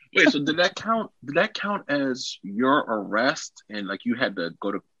 Wait, so did that count? Did that count as your arrest, and like you had to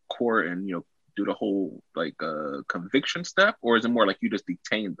go to court and, you know, do the whole like conviction step, or is it more like you just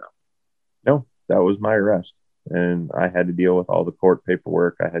detained them? No, that was my arrest. And I had to deal with all the court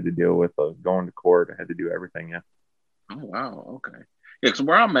paperwork. I had to deal with going to court. I had to do everything. Yeah. Oh, wow. Okay. Yeah, because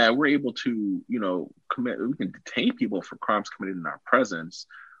where I'm at, we're able to, you know, we can detain people for crimes committed in our presence.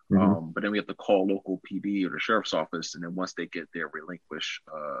 Mm-hmm. But then we have to call local PD or the sheriff's office. And then once they get there, relinquish,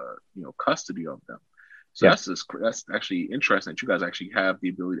 you know, custody of them. So yeah. That's actually interesting that you guys actually have the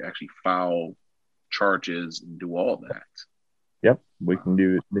ability to actually file charges and do all that. Yep. We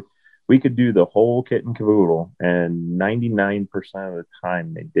could do the whole kit and caboodle, and 99% of the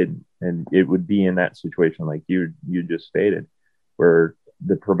time they didn't. And it would be in that situation like you just stated, where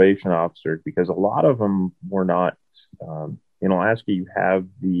the probation officers, because a lot of them were not, in Alaska, you have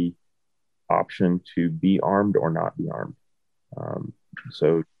the option to be armed or not be armed.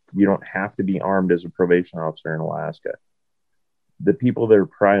 So you don't have to be armed as a probation officer in Alaska. The people that are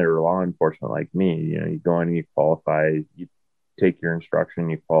prior law enforcement like me, you know, you go in and you qualify, you take your instruction,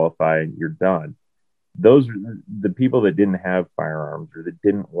 you qualify, you're done. Those are the people that didn't have firearms or that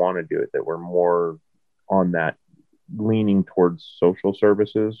didn't want to do it, that were more on that leaning towards social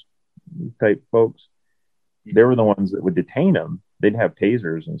services type folks. They were the ones that would detain them. They'd have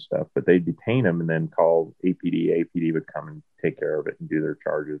tasers and stuff, but they'd detain them and then call APD. APD would come and take care of it and do their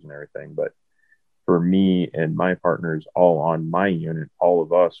charges and everything. But for me and my partners all on my unit, all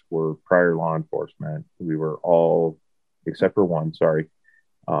of us were prior law enforcement. We were all, except for one, sorry.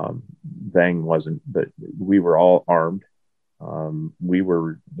 Vang wasn't, but we were all armed. We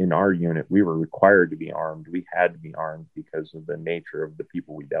were in our unit, we were required to be armed. We had to be armed because of the nature of the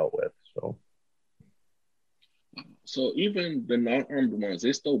people we dealt with. So even the non-armed ones,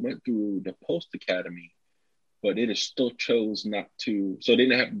 they still went through the post academy, but they just still chose not to. So they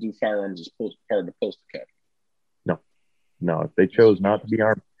didn't have to do firearms as part of the post academy. No, if they chose not to be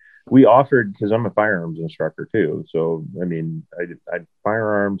armed, we offered, because I'm a firearms instructor too. So I mean, I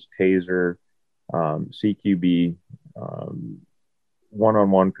firearms, taser, CQB,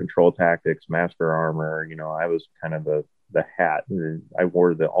 one-on-one control tactics, master armor. You know, I was kind of the hat. I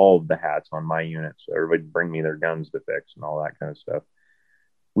wore all of the hats on my unit, so everybody bring me their guns to fix and all that kind of stuff.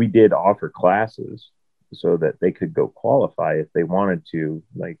 We did offer classes so that they could go qualify if they wanted to.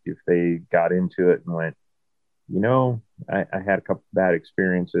 Like if they got into it and went, you know, I had a couple bad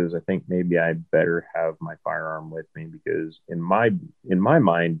experiences. I think maybe I better have my firearm with me, because in my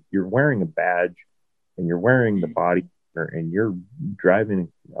mind, you're wearing a badge and you're wearing the body and you're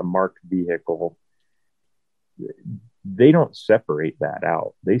driving a marked vehicle. They don't separate that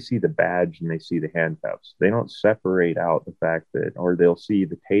out. They see the badge and they see the handcuffs. They don't separate out the fact that, or they'll see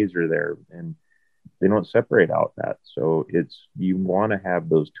the taser there. And they don't separate out that. So you want to have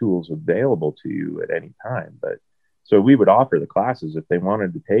those tools available to you at any time. But so we would offer the classes if they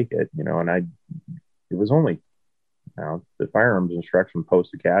wanted to take it, and it was only, the firearms instruction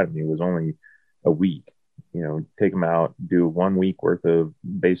post academy was only a week, take them out, do 1 week worth of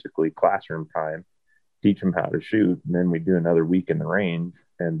basically classroom time, teach them how to shoot. And then we do another week in the range.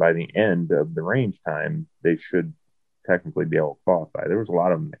 And by the end of the range time, they should technically be able to qualify. There was a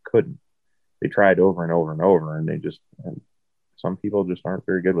lot of them that couldn't. They tried over and over and over, and some people just aren't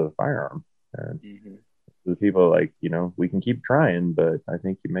very good with a firearm. And the people like, we can keep trying, but I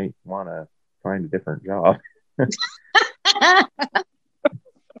think you may want to find a different job.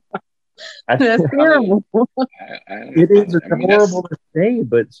 That's terrible. It is horrible to say,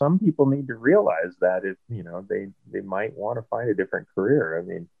 but some people need to realize that if they might want to find a different career. I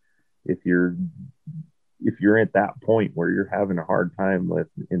mean, if you're at that point where you're having a hard time with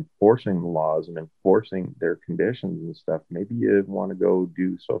enforcing the laws and enforcing their conditions and stuff, maybe you want to go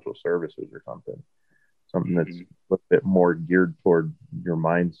do social services or something that's a little bit more geared toward your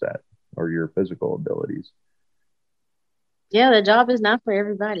mindset or your physical abilities. Yeah, the job is not for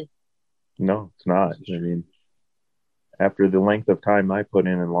everybody. No, it's not. I mean, after the length of time I put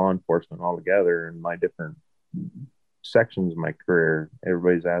in law enforcement altogether and my different sections of my career,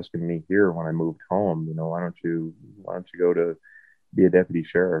 everybody's asking me here when I moved home, why don't you go to be a deputy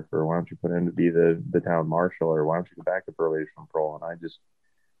sheriff, or why don't you put in to be the town marshal, or why don't you go back to probation and parole? And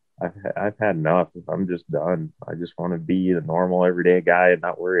I've had enough. I'm just done. I just want to be the normal everyday guy and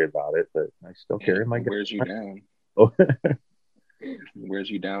not worry about it. But I still carry my gun. Wears you down. Wears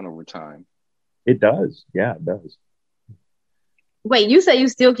you down over time. It does. Yeah, it does. Wait, you say you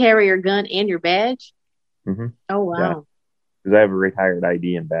still carry your gun and your badge? Mm-hmm. Oh, wow. Because I have a retired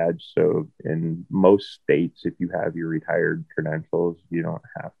ID and badge. So in most states, if you have your retired credentials, you don't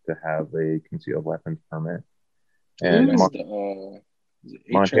have to have a concealed weapons permit. And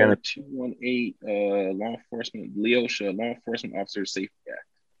Montana 218 Law Enforcement, LEOSHA, Law Enforcement Officer Safety Act.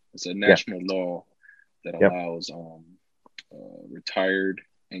 It's a national law that allows retired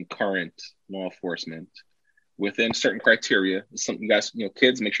and current law enforcement within certain criteria. It's something you guys,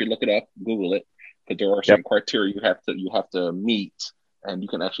 kids, make sure you look it up, Google it, because there are certain criteria you have to meet, and you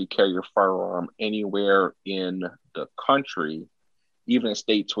can actually carry your firearm anywhere in the country, even in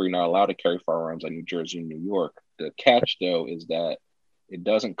states where you're not allowed to carry firearms, like New Jersey and New York. The catch, though, is that it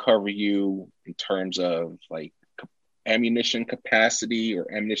doesn't cover you in terms of like ammunition capacity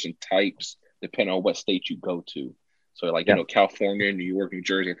or ammunition types, depending on what state you go to. So like, California, New York, New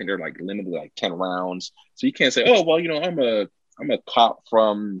Jersey, I think they're like limited to like 10 rounds. So you can't say, oh, well, I'm a cop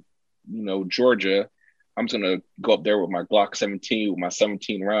from, Georgia. I'm just going to go up there with my Glock 17 with my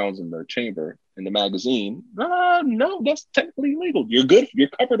 17 rounds in the chamber, in the magazine. No, that's technically illegal. You're good. You're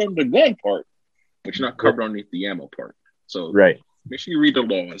covered under the gun part, but you're not covered underneath the ammo part. So make sure you read the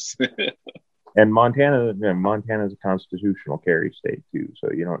laws. And Montana's a constitutional carry state too.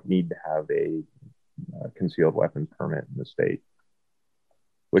 So you don't need to have a concealed weapons permit in the state,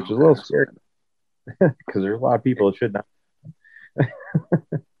 which is a little scary because there's a lot of people that should not.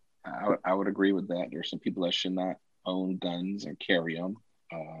 I would agree with that. There's some people that should not own guns or carry them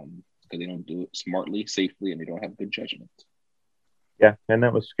because they don't do it smartly, safely, and they don't have good judgment. Yeah, and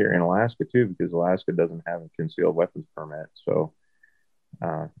that was scary in Alaska too, because Alaska doesn't have a concealed weapons permit. So,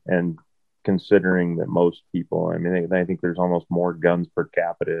 and considering that most people, I think there's almost more guns per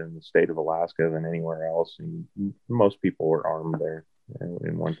capita in the state of Alaska than anywhere else, and most people were armed there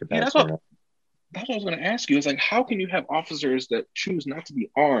in one capacity. That's what I was going to ask you. It's like, how can you have officers that choose not to be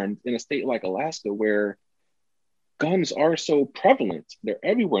armed in a state like Alaska where guns are so prevalent? They're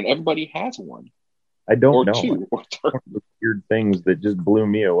everywhere and everybody has one. I don't know. One of the weird things that just blew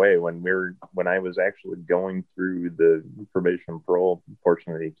me away when I was actually going through the probation parole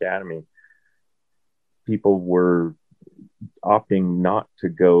portion of the academy, people were opting not to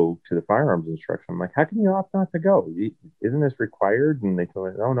go to the firearms instruction. I'm like, how can you opt not to go? Isn't this required? And they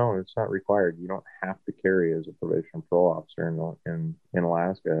told me, oh no, it's not required. You don't have to carry as a probation parole officer in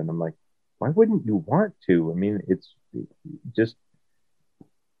Alaska. And I'm like, why wouldn't you want to? I mean, it's just,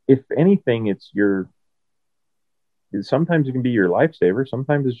 if anything, sometimes it can be your lifesaver.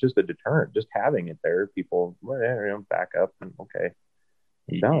 Sometimes it's just a deterrent. Just having it there, people back up and okay,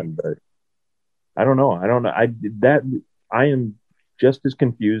 I'm done. But I don't know. I am just as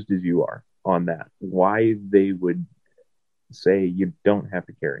confused as you are on that. Why they would say you don't have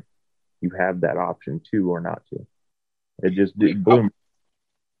to carry. You have that option to or not to. It just blew me.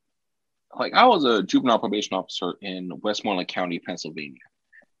 Like, I was a juvenile probation officer in Westmoreland County, Pennsylvania.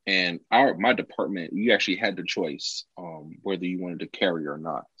 And my department, you actually had the choice whether you wanted to carry or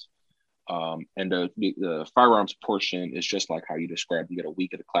not. And the firearms portion is just like how you described. You get a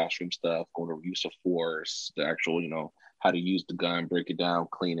week of the classroom stuff, going over use of force, the actual, how to use the gun, break it down,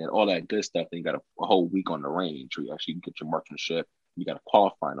 clean it, all that good stuff. Then you got a whole week on the range where you actually get your marksmanship. You got to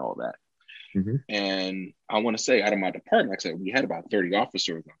qualify and all that. Mm-hmm. And I want to say, out of my department, like I said, we had about 30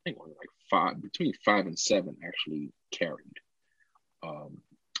 officers. I think only like between 5 and 7 actually carried.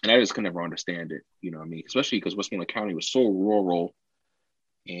 And I just could never understand it, you know what I mean? Especially because Westmoreland County was so rural.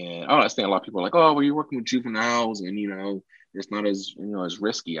 And I understand a lot of people are like, oh, well, you're working with juveniles and, it's not as, as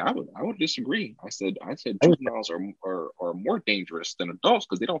risky. I would disagree. I said juveniles are more dangerous than adults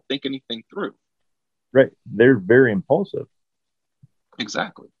because they don't think anything through. Right. They're very impulsive.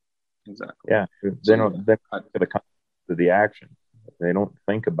 Exactly. Yeah. They don't think of the action. They don't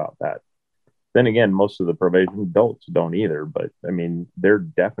think about that. Then again, most of the probation adults don't either, but I mean, they're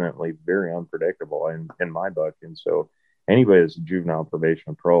definitely very unpredictable in my book. And so anybody that's a juvenile probation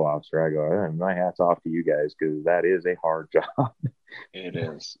and parole officer, I go, my hat's off to you guys because that is a hard job. It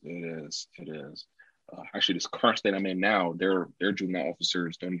is. Actually, this current state I'm in now, their juvenile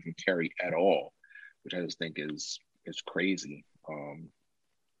officers don't even carry at all, which I just think is crazy.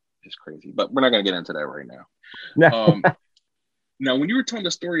 It's crazy, but we're not going to get into that right now. Now, when you were telling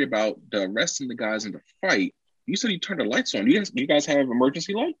the story about the arresting the guys in the fight, you said you turned the lights on. You guys have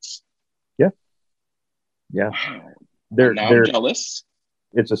emergency lights? Yeah. Wow. They're jealous.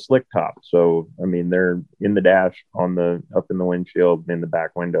 It's a slick top, so I mean they're in the dash up in the windshield in the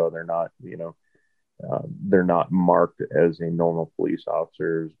back window. They're not, they're not marked as a normal police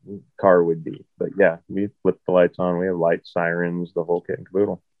officer's car would be. But yeah, we flip the lights on. We have lights, sirens, the whole kit and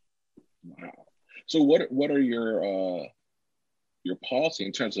caboodle. Wow. So what are your policy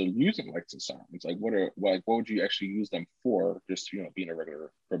in terms of using lights and sirens? Like what would you actually use them for? Just being a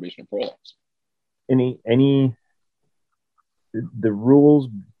regular probation and parole officer. The rules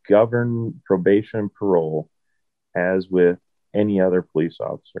govern probation and parole as with any other police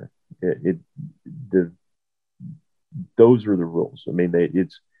officer. Those are the rules. I mean,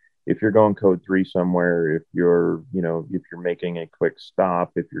 if you're going code 3 somewhere, if you're making a quick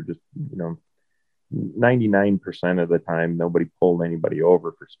stop, if you're just, 99% of the time, nobody pulled anybody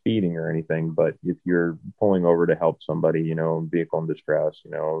over for speeding or anything. But if you're pulling over to help somebody, vehicle in distress,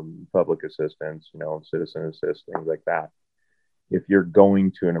 public assistance, citizen assist, things like that. If you're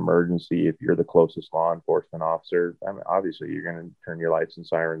going to an emergency, if you're the closest law enforcement officer, I mean, obviously you're going to turn your lights and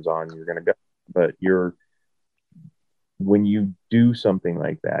sirens on, you're going to go. But when you do something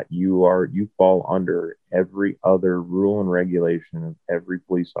like that, you fall under every other rule and regulation of every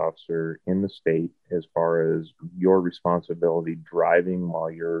police officer in the state as far as your responsibility driving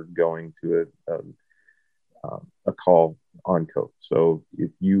while you're going to a call on code. So if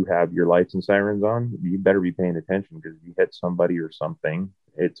you have your lights and sirens on, you better be paying attention because if you hit somebody or something,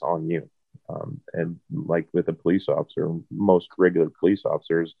 it's on you. And like with a police officer, most regular police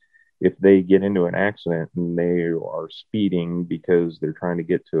officers, if they get into an accident and they are speeding because they're trying to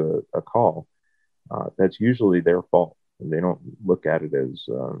get to a call, that's usually their fault. They don't look at it as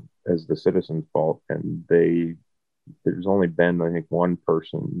the citizen's fault. And there's only been, I think, one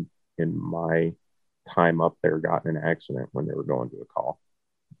person in my time up there got in an accident when they were going to a call.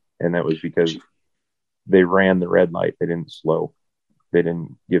 And that was because they ran the red light. They didn't slow. They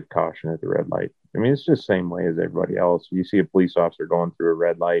didn't give caution at the red light. I mean, it's just the same way as everybody else. You see a police officer going through a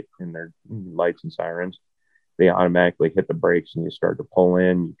red light in their lights and sirens, they automatically hit the brakes and you start to pull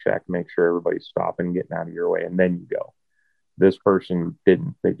in, you check, make sure everybody's stopping, getting out of your way, and then you go. This person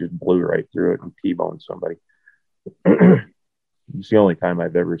didn't. They just blew right through it and T-boned somebody. It's the only time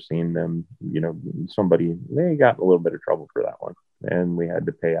I've ever seen them, they got a little bit of trouble for that one. And we had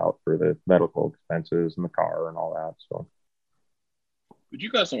to pay out for the medical expenses and the car and all that. So. But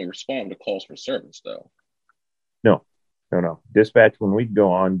you guys don't respond to calls for service, though. No. Dispatch, when we'd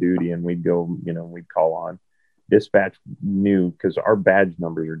go on duty and we'd go, we'd call on, dispatch knew because our badge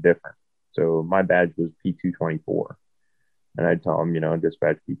numbers are different. So my badge was P224. And I'd tell them,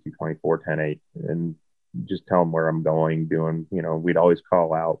 dispatch P224 10-8 and just tell them where I'm going, doing, we'd always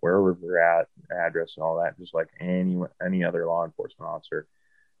call out wherever we're at, address and all that, just like any other law enforcement officer.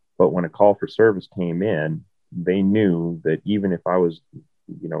 But when a call for service came in, they knew that even if I was,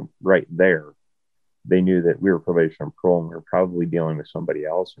 right there, they knew that we were probation and parole and we were probably dealing with somebody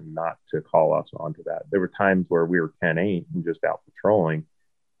else and not to call us onto that. There were times where we were 10-8 and just out patrolling.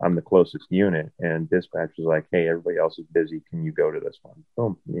 I'm the closest unit and dispatch was like, hey, everybody else is busy. Can you go to this one?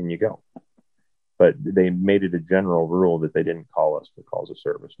 Boom, and you go. But they made it a general rule that they didn't call us for calls of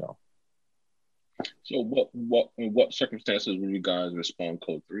service now. So in what circumstances would you guys respond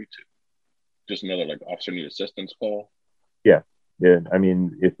code 3 to? Just another officer need assistance call? Yeah. Yeah, I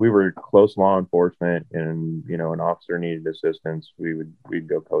mean, if we were close law enforcement and an officer needed assistance, we'd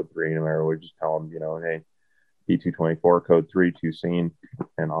go code 3 no matter what. We'd just tell them, hey, P224 code 3 to scene,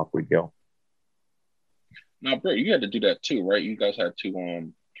 and off we'd go. Now, Britt, you had to do that too, right? You guys had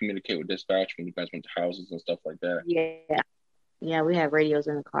to communicate with dispatch when you guys went to houses and stuff like that. Yeah, we have radios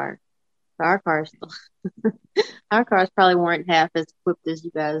in the car. Our cars, our cars probably weren't half as equipped as you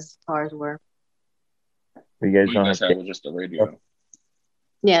guys' cars were. You guys You don't guys have had was just the radio.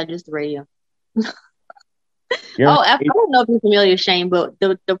 Yeah, just the radio. You know, I don't know if you're familiar, Shane, but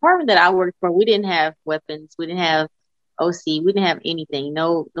the department that I worked for, we didn't have weapons. We didn't have OC. We didn't have anything.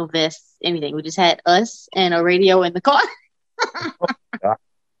 No vests, anything. We just had us and a radio in the car.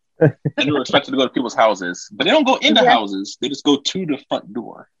 And you were expected to go to people's houses, but they don't go into houses. They just go to the front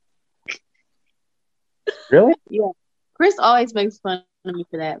door. Really? Yeah. Chris always makes fun of me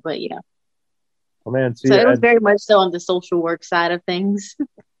for that, but yeah. Oh man, so it was very much so on the social work side of things.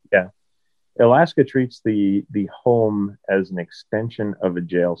 Yeah. Alaska treats the home as an extension of a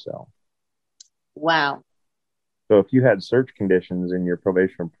jail cell. Wow. So if you had search conditions in your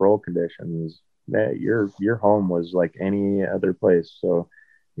probation and parole conditions, your home was like any other place. So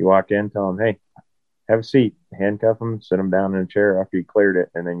you walk in, tell them, hey, have a seat, handcuff them, sit them down in a chair after you cleared it,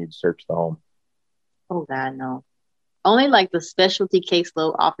 and then you'd search the home. Oh God, no. Only like the specialty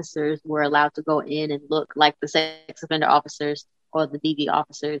caseload officers were allowed to go in and look, like the sex offender officers or the DV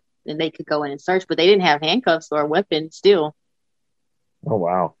officers, and they could go in and search, but they didn't have handcuffs or weapons still. Oh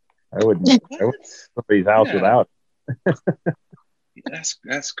wow. I wouldn't somebody's house without.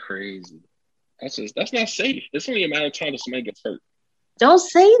 That's crazy. That's not safe. It's only a matter of time that somebody gets hurt. Don't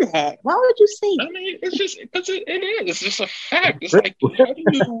say that. Why would you say that? I mean, it's just because it is. It's just a fact. It's like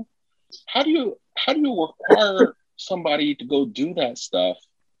how do you require somebody to go do that stuff,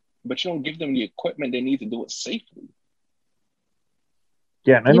 but you don't give them the equipment they need to do it safely?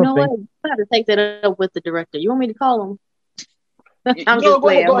 Yeah, and I don't think what? I have to take that up with the director. You want me to call him? Go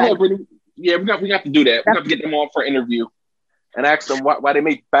ahead, Brittany. Yeah, we have to do that. We have to get them on for an interview and ask them why they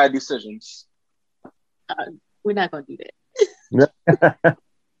make bad decisions. We're not going to do that.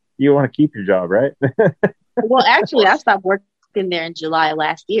 You want to keep your job, right? Well, actually, I stopped working there in July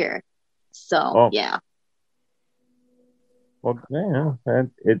last year. So, yeah. Well, yeah,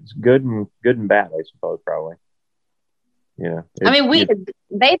 it's good and bad, I suppose, probably. Yeah. I mean,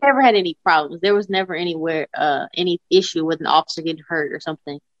 they never had any problems. There was never any issue with an officer getting hurt or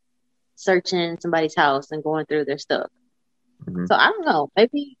something, searching somebody's house and going through their stuff. Mm-hmm. So I don't know.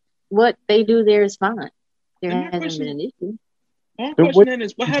 Maybe what they do there is fine. There hasn't been an issue. My question then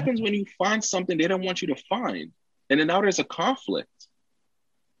is, what happens when you find something they don't want you to find, and then now there's a conflict?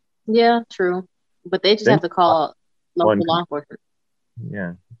 Yeah, true. But they just have to call local law enforcement.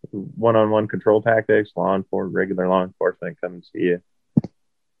 Yeah. One-on-one control tactics, regular law enforcement come and see you.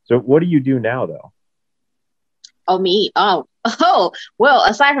 So what do you do now, though? Oh, me? Oh, well,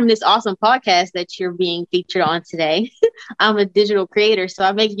 aside from this awesome podcast that you're being featured on today, I'm a digital creator, so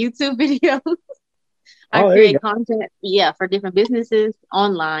I make YouTube videos. I create content, for different businesses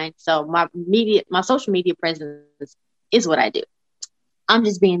online. So my social media presence is what I do. I'm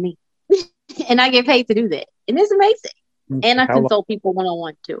just being me. And I get paid to do that. And it's amazing. And I consult people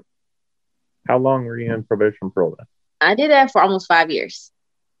one-on-one too. How long were you in probation parole then? I did that for almost 5 years.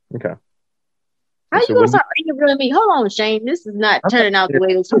 Okay. How you gonna start interviewing me? Hold on, Shane. This is not turning out the way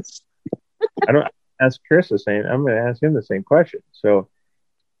it was. I don't ask Chris the same. I'm going to ask him the same question. So,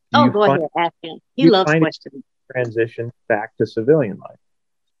 go ahead, ask him. He loves questions. Transition back to civilian life.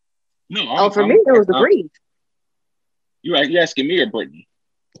 No. For me, it was a breeze. You're asking me or Brittany?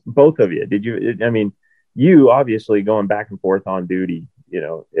 Both of you. Did you? I mean, you obviously going back and forth on duty.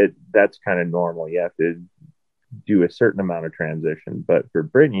 That's kind of normal. You have to do a certain amount of transition. But for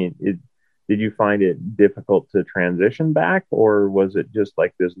Brittany, did you find it difficult to transition back, or was it just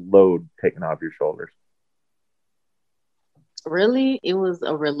like this load taken off your shoulders? Really, it was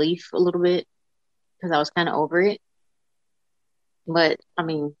a relief a little bit because I was kind of over it. But I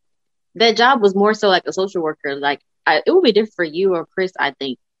mean, that job was more so like a social worker. Like it would be different for you or Chris, I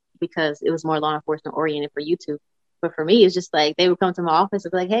think, because it was more law enforcement oriented for you two. But for me, it's just like they would come to my office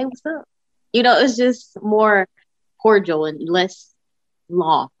and be like, "Hey, what's up?" It's just more cordial and less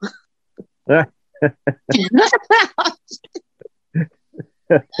law. I'm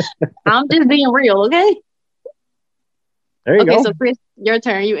just being real, okay? There you go. So Chris, your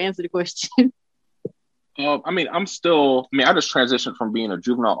turn. You answer the question. I just transitioned from being a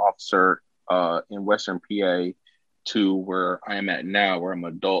juvenile officer in Western PA to where I am at now, where I'm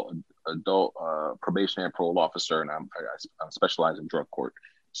an adult probation and parole officer, and I specialize in drug court.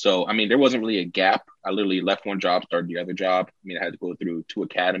 So, I mean, there wasn't really a gap. I literally left one job, started the other job. I mean, I had to go through 2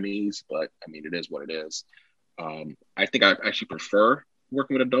 academies, but I mean, it is what it is. I think I actually prefer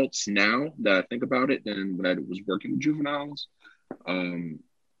working with adults now that I think about it than when I was working with juveniles.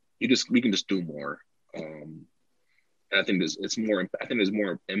 We can just do more. And I think there's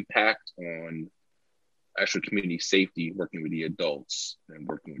more impact on actual community safety working with the adults than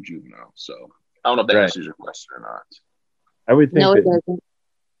working with juveniles. So I don't know if that answers your question or not. I would think no, it doesn't.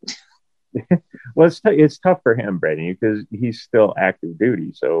 Well, it's tough for him, Brady, because he's still active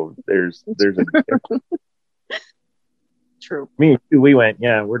duty. So there's a True. Me too. We went,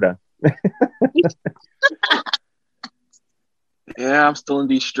 yeah, we're done. Yeah, I'm still in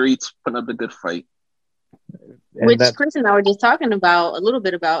these streets putting up a good fight. Which Chris and I were just talking about a little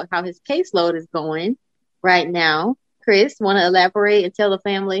bit about how his caseload is going right now. Chris, want to elaborate and tell the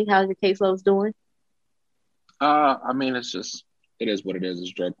family how your caseload's doing? I mean, it is what it is.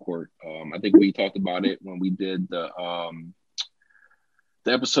 It's drug court. I think we talked about it when we did the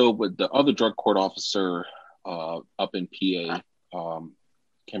episode with the other drug court officer up in PA. Can't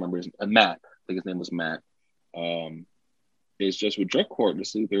remember Matt. I think his name was Matt. It's just with drug court,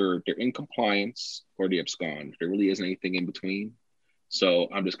 it's either they're in compliance or they abscond. There really isn't anything in between. So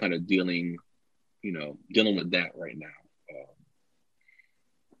I'm just kind of dealing with that right now.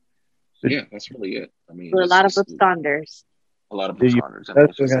 Yeah, that's really it. I mean, a lot of absconders. A lot of absconders.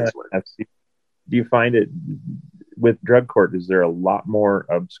 Do you find it with drug court? Is there a lot more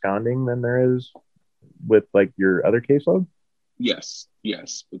absconding than there is with like your other caseload? Yes,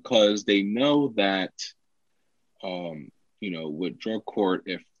 because they know that, with drug court,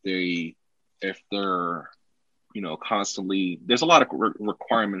 if they're constantly, there's a lot of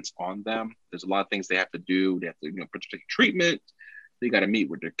requirements on them. There's a lot of things they have to do. They have to, take treatment. They got to meet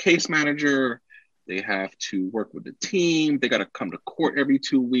with their case manager. They have to work with the team. They got to come to court every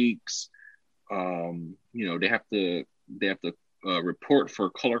 2 weeks. They have to report for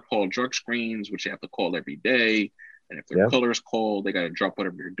color call drug screens, which they have to call every day. And if their color is called, they got to drop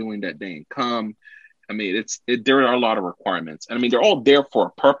whatever they're doing that day and come. I mean, there are a lot of requirements. And I mean, they're all there for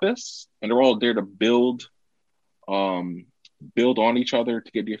a purpose, and they're all there to build on each other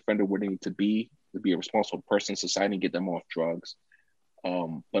to get the offender where they need to be a responsible person in society and get them off drugs.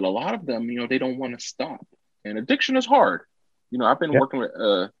 But a lot of them, they don't want to stop. And addiction is hard. I've been working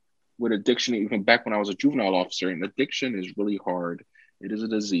with addiction even back when I was a juvenile officer, and addiction is really hard. It is a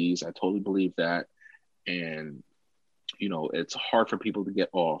disease. I totally believe that. And, it's hard for people to get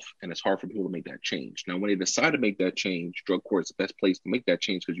off, and it's hard for people to make that change. Now, when they decide to make that change, drug court is the best place to make that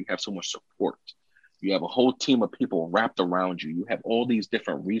change because you have so much support. You have a whole team of people wrapped around you. You have all these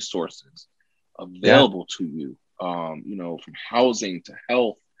different resources available to you. From housing to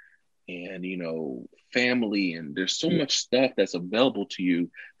health and, family. And there's so much stuff that's available to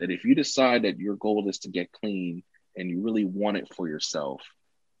you that if you decide that your goal is to get clean and you really want it for yourself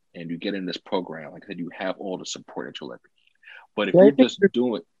and you get in this program, like I said, you have all the support that you'll ever need. But if you're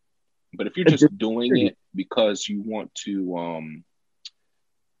just doing it because you want to,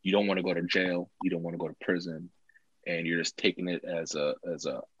 you don't want to go to jail, you don't want to go to prison, and you're just taking it as a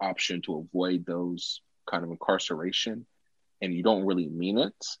option to avoid those kind of incarceration, and you don't really mean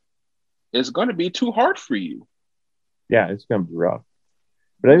it, it's going to be too hard for you. Yeah, it's going to be rough.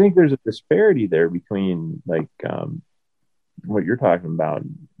 But I think there's a disparity there between like what you're talking about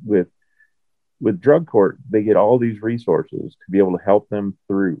with drug court. They get all these resources to be able to help them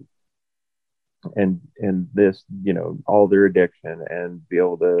through and this, all their addiction, and be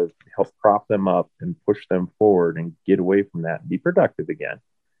able to help prop them up and push them forward and get away from that and be productive again.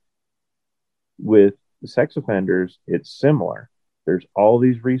 With sex offenders, it's similar. There's all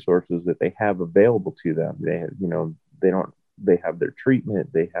these resources that they have available to them. They have, they have their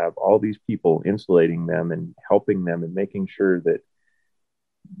treatment. They have all these people insulating them and helping them and making sure that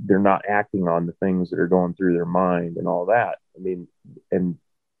they're not acting on the things that are going through their mind and all that. I mean, and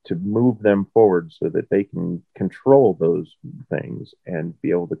to move them forward so that they can control those things and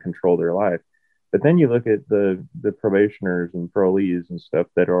be able to control their life. But then you look at the probationers and parolees and stuff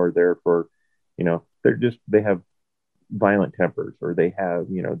that are there for, they have violent tempers, or they have,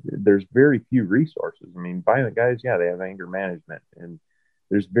 there's very few resources. I mean, violent guys, they have anger management, and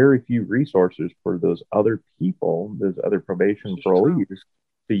there's very few resources for those other people, those other probation parolees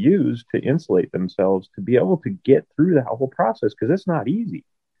to use to insulate themselves to be able to get through the whole process, because it's not easy.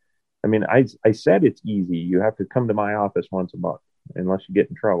 I mean, I said it's easy. You have to come to my office once a month unless you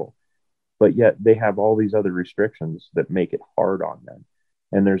get in trouble. But yet they have all these other restrictions that make it hard on them,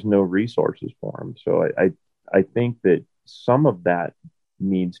 and there's no resources for them. So I think that some of that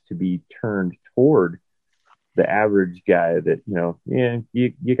needs to be turned toward the average guy that,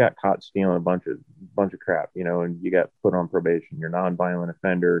 you got caught stealing a bunch of crap, and you got put on probation, you're non-violent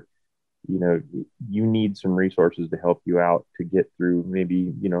offender, you need some resources to help you out to get through,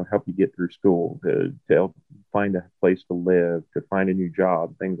 maybe, help you get through school, to help find a place to live, to find a new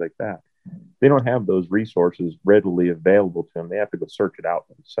job, things like that. They don't have those resources readily available to them. They have to go search it out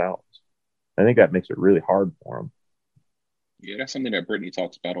themselves. I think that makes it really hard for them. Yeah, that's something that Brittany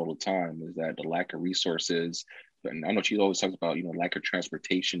talks about all the time, is that the lack of resources. And I know she always talks about, lack of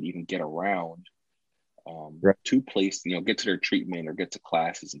transportation to even get around Right. to place, get to their treatment or get to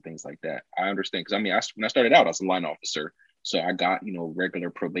classes and things like that. I understand, because when I started out, I was a line officer, so I got regular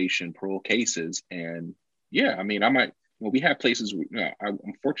probation parole cases, and yeah, I might. We have places. I'm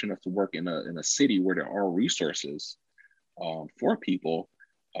fortunate enough to work in a city where there are resources for people,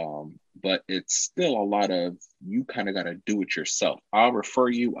 but it's still a lot of, you kind of got to do it yourself. I'll refer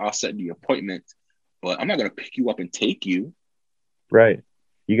you, I'll set the appointment, but I'm not going to pick you up and take you. Right.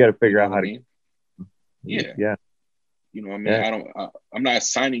 You got to figure out how to. Yeah. Yeah. Yeah. I'm not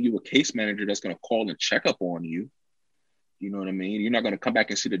assigning you a case manager that's going to call and check up on you. You know what I mean? You're not going to come back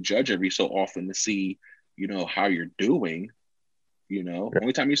and see the judge every so often to see, how you're doing. Right.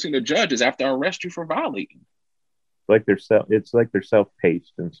 Only time you see the judge is after I arrest you for violating. It's like they're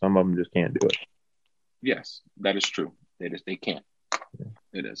self-paced, and some of them just can't do it. Yes, that is true. They can't. Yeah.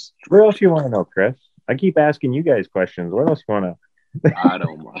 It is. What else you want to know, Chris? I keep asking you guys questions. What else you want to? I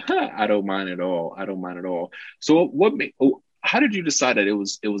don't mind. I don't mind at all. I don't mind at all. So how did you decide that it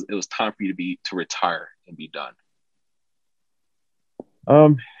was time for you to retire and be done?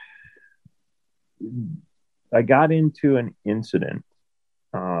 I got into an incident.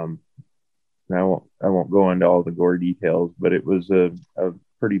 I won't go into all the gore details, but it was a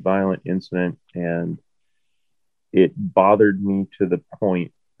pretty violent incident, and it bothered me to the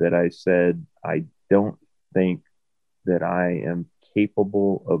point that I said, I don't think that I am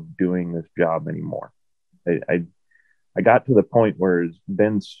capable of doing this job anymore. I got to the point where it's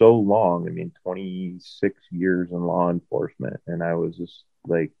been so long. 26 years in law enforcement, and I was just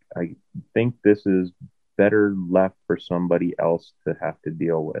like, I think this is better left for somebody else to have to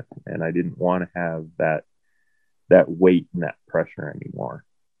deal with, and I didn't want to have that weight and that pressure anymore.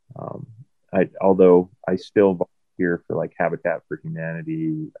 Although I still volunteer for like Habitat for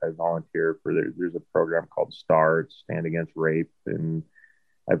Humanity. I volunteer for there's a program called STAR, Stand Against Rape, and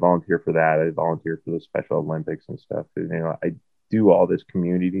I volunteer for that. I volunteer for the Special Olympics and stuff. I do all this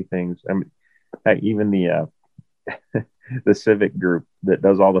community things. Even the the civic group that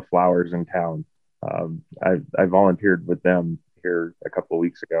does all the flowers in town. I volunteered with them here a couple of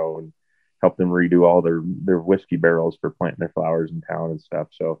weeks ago and helped them redo all their whiskey barrels for planting their flowers in town and stuff.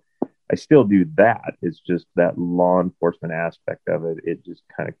 So I still do that. It's just that law enforcement aspect of it. It just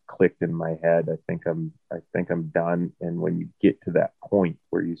kind of clicked in my head. I think I'm done. And when you get to that point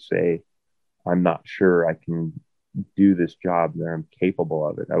where you say, I'm not sure I can do this job, that I'm capable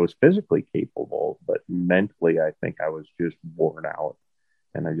of it. I was physically capable, but mentally, I think I was just worn out,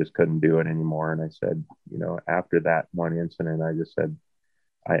 and I just couldn't do it anymore. And I said, after that one incident, I just said,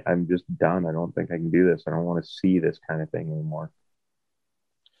 I'm just done. I don't think I can do this. I don't want to see this kind of thing anymore.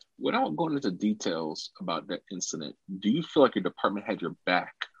 Without going into details about that incident, do you feel like your department had your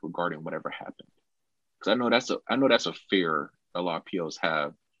back regarding whatever happened? Because I know that's a fear a lot of POs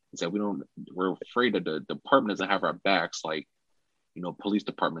have, is that we're afraid that the department doesn't have our backs, like police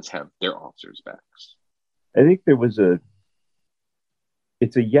departments have their officers' backs. I think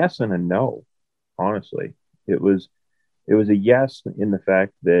it's a yes and a no. Honestly, it was a yes in the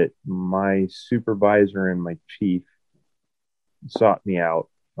fact that my supervisor and my chief sought me out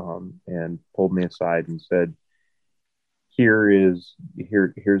and pulled me aside and said, here's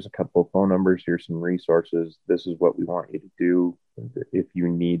a couple of phone numbers, here's some resources, this is what we want you to do if you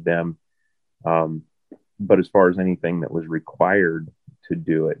need them. But as far as anything that was required to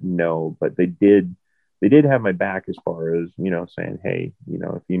do it, no. But they did have my back as far as, saying, hey,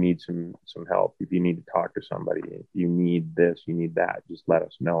 if you need some help, if you need to talk to somebody, if you need this, you need that, just let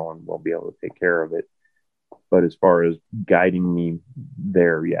us know and we'll be able to take care of it. But as far as guiding me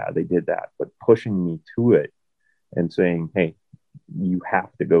there, yeah, they did that. But pushing me to it and saying, hey, you have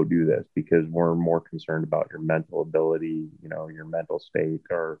to go do this because we're more concerned about your mental ability, your mental state,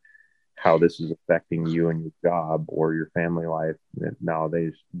 or how this is affecting you and your job or your family life. No,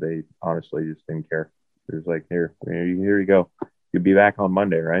 they honestly just didn't care. It was like, here you go. You'll be back on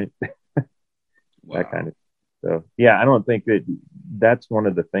Monday, right? Wow. That kind of. So yeah, I don't think that's one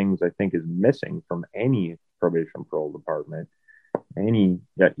of the things I think is missing from any probation parole department, any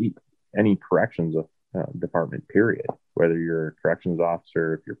corrections department, period. Whether you're a corrections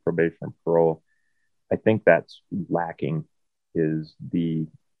officer, if you're probation or parole, I think that's lacking, is the,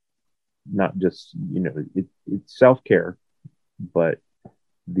 not just, it's self-care, but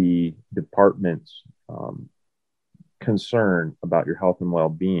the department's concern about your health and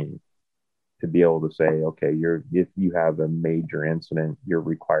well-being, to be able to say, okay, if you have a major incident, you're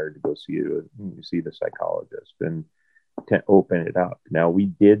required to go see the psychologist, and to open it up. Now, we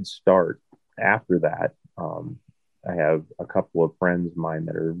did start after that. I have a couple of friends of mine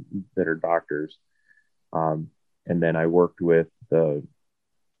that are doctors, and then I worked with the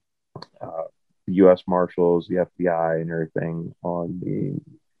U.S. Marshals, the FBI, and everything on the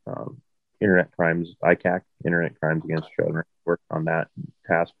internet crimes, ICAC, Internet Crimes Against Children. Worked on that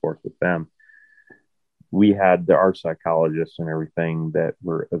task force with them. We had our psychologists and everything that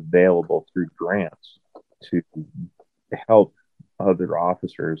were available through grants to help other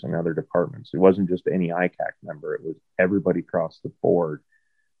officers and other departments. It wasn't just any ICAC member, it was everybody across the board.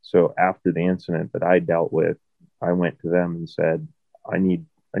 So after the incident that I dealt with, I went to them and said, I need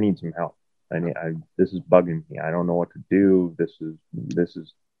some help. This is bugging me. I don't know what to do. This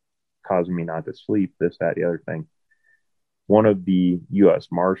is causing me not to sleep, this, that, the other thing. One of the U.S.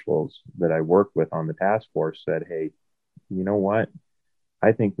 Marshals that I worked with on the task force said, hey, you know what?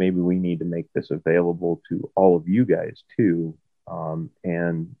 I think maybe we need to make this available to all of you guys too.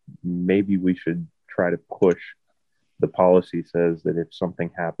 And maybe we should try to push the policy says that if something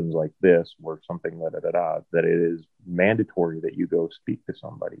happens like this or something, that it is mandatory that you go speak to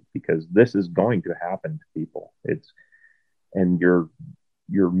somebody, because this is going to happen to people. And your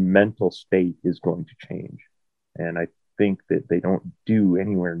mental state is going to change. And I think that they don't do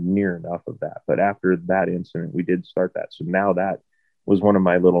anywhere near enough of that. But after that incident, we did start that. So now that was one of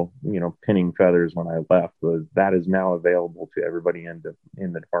my little, pinning feathers when I left, was that is now available to everybody in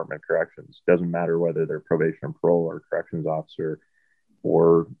the Department of Corrections. Doesn't matter whether they're probation and parole or corrections officer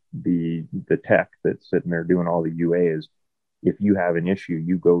or the tech that's sitting there doing all the UAs. If you have an issue,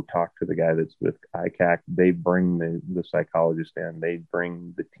 you go talk to the guy that's with ICAC. They bring the psychologist in, they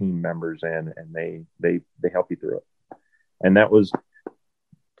bring the team members in, and they help you through it. And that was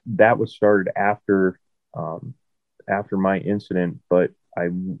started after my incident. But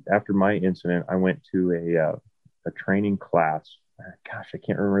after my incident, I went to a training class. Gosh, I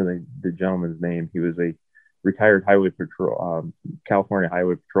can't remember the gentleman's name. He was a retired highway patrol, California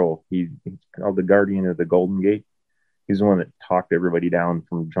Highway Patrol. He's called the Guardian of the Golden Gate. He's the one that talked everybody down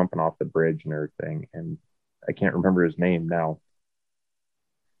from jumping off the bridge and everything. And I can't remember his name now.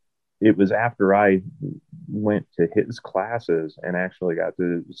 It was after I went to his classes and actually got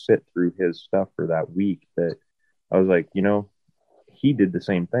to sit through his stuff for that week that I was like, he did the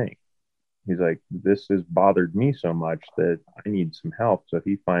same thing. He's like, this has bothered me so much that I need some help. So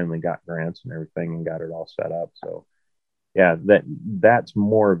he finally got grants and everything and got it all set up. So yeah, that's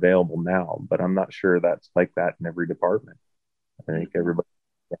more available now, but I'm not sure that's like that in every department. I think everybody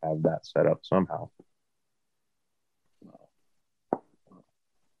should have that set up somehow.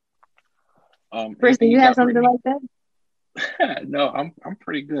 Chris, do you have something like that? No, I'm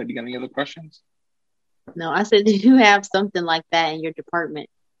pretty good. You got any other questions? No, I said, did you have something like that in your department?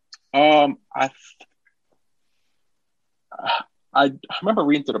 I remember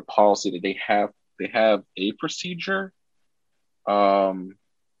reading through the policy that they have a procedure.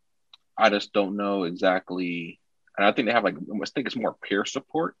 I just don't know exactly. And I think they have I think it's more peer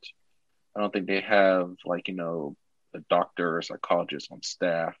support. I don't think they have a doctor or psychologist on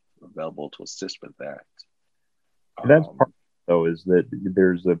staff available to assist with that. That's part, though, is that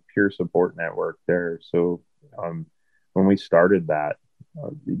there's a peer support network there. So when we started that,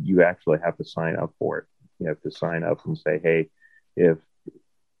 you actually have to sign up for it. You have to sign up and say, hey,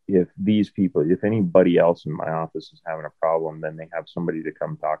 if these people, if anybody else in my office is having a problem, then they have somebody to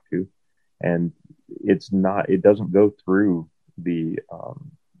come talk to. And it doesn't go through the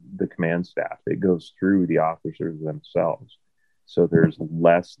command staff. It goes through the officers themselves. So there's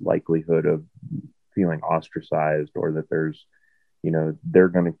less likelihood of feeling ostracized, or that there's, they're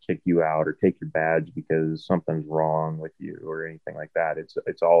going to kick you out or take your badge because something's wrong with you or anything like that.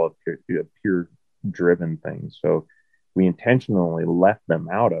 It's all a peer driven thing. So we intentionally left them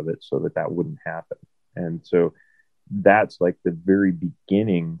out of it so that wouldn't happen. And so that's like the very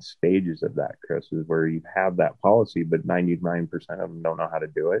beginning stages of that, Chris, is where you have that policy, but 99% of them don't know how to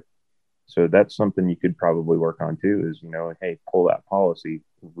do it. So that's something you could probably work on too, is, hey, pull that policy,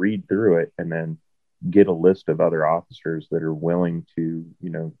 read through it, and then get a list of other officers that are willing to,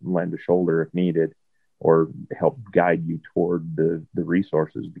 lend a shoulder if needed, or help guide you toward the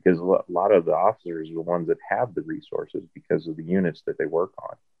resources, because a lot of the officers are the ones that have the resources because of the units that they work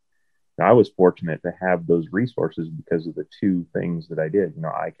on. Now, I was fortunate to have those resources because of the two things that I did,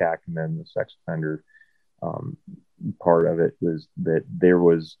 ICAC and then the sex offender part of it was that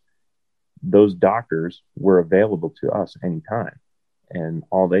those doctors were available to us anytime. And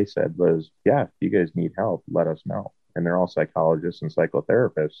all they said was, yeah, if you guys need help, let us know. And they're all psychologists and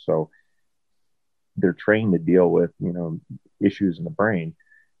psychotherapists. So they're trained to deal with, issues in the brain.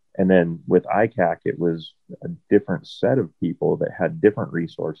 And then with ICAC, it was a different set of people that had different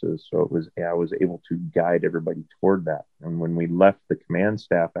resources. So I was able to guide everybody toward that. And when we left the command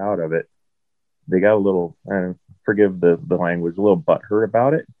staff out of it, they got a little, forgive the language, a little butthurt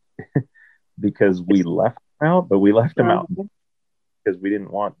about it because we left them out, but we left them out because we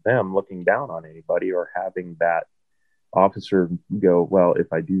didn't want them looking down on anybody or having that officer go, well,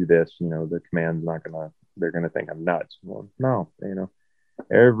 if I do this, the command's they're going to think I'm nuts. Well, no,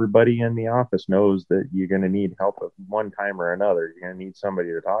 everybody in the office knows that you're going to need help at one time or another. You're going to need somebody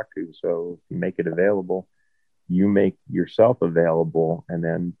to talk to. So if you make it available, you make yourself available, and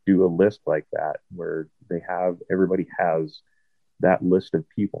then do a list like that where everybody has that list of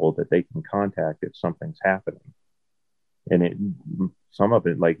people that they can contact if something's happening. And some of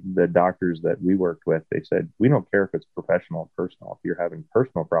it, like the doctors that we worked with, they said, we don't care if it's professional or personal. If you're having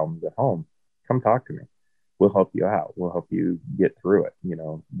personal problems at home, come talk to me. We'll help you out. We'll help you get through it,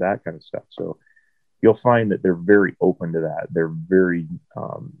 that kind of stuff. So you'll find that they're very open to that. They're very,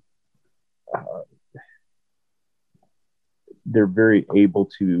 they're very able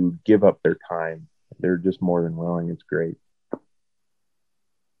to give up their time. They're just more than willing. It's great.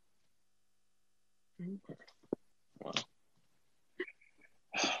 Wow.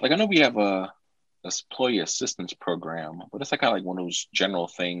 Like I know we have a employee assistance program, but it's kind of like one of those general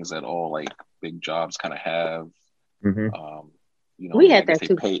things that all like big jobs kind of have. Mm-hmm. We had that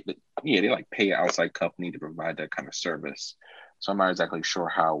too. They like pay an outside company to provide that kind of service. So I'm not exactly sure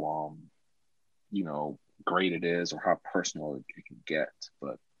how great it is or how personal it can get,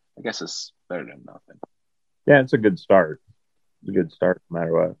 but I guess it's better than nothing. Yeah, it's a good start. It's a good start no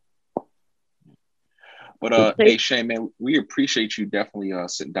matter what. But hey Shane, man, we appreciate you definitely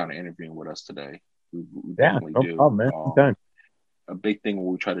sitting down and interviewing with us today. We definitely do. Problem, man. A big thing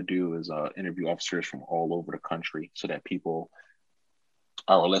what we try to do is interview officers from all over the country so that people,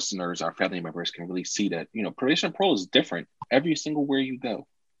 our listeners, our family members can really see that, probation and parole is different every single where you go.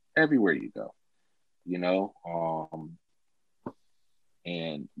 Everywhere you go.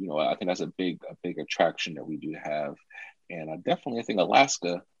 And I think that's a big attraction that we do have. And I think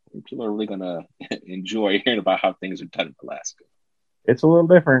Alaska, people are really gonna enjoy hearing about how things are done in Alaska. It's a little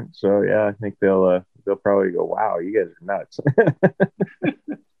different, so yeah, I think they'll probably go, "Wow, you guys are nuts."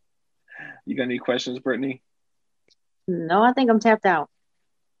 You got any questions, Brittany? No, I think I'm tapped out.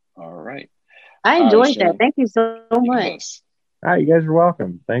 All right. I enjoyed that. Thank you so much. Yes. All right, you guys are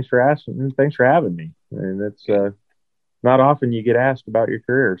welcome. Thanks for asking. Thanks for having me. And it's not often you get asked about your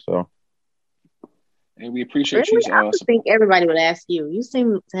career, so. And we appreciate you. I would think everybody would ask you. You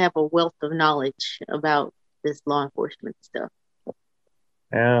seem to have a wealth of knowledge about this law enforcement stuff.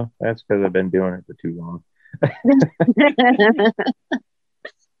 Yeah, that's because I've been doing it for too long.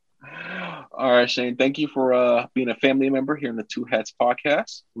 All right, Shane. Thank you for being a family member here in the Two Hats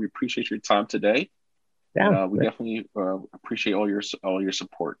podcast. We appreciate your time today. Yeah, we definitely appreciate all your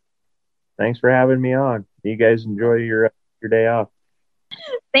support. Thanks for having me on. You guys enjoy your day off.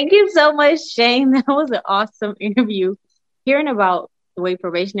 Thank you so much, Shane. That was an awesome interview. Hearing about the way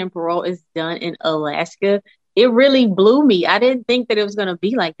probation and parole is done in Alaska, it really blew me. I didn't think that it was going to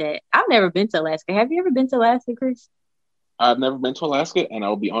be like that. I've never been to Alaska. Have you ever been to Alaska, Chris? I've never been to Alaska, and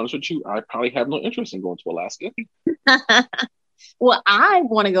I'll be honest with you, I probably have no interest in going to Alaska. Well, I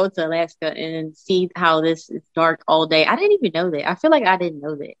want to go to Alaska and see how this is dark all day. I didn't even know that. I feel like I didn't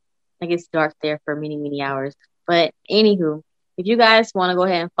know that. Like it's dark there for many, many hours. But anywho, if you guys want to go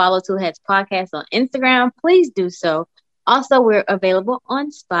ahead and follow Two Hats Podcast on Instagram, please do so. Also, we're available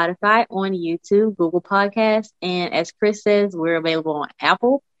on Spotify, on YouTube, Google Podcasts, and as Chris says, we're available on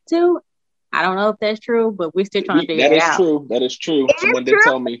Apple too. I don't know if that's true, but we're still trying to figure it out. That is true. Someone did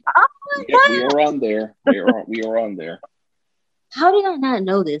tell me. Oh we are on there. We are on there. How did I not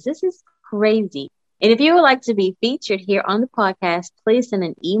know this? This is crazy. And if you would like to be featured here on the podcast, please send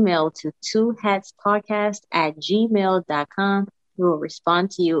an email to twohatspodcast@gmail.com. We will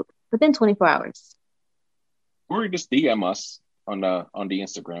respond to you within 24 hours. Or just DM us on the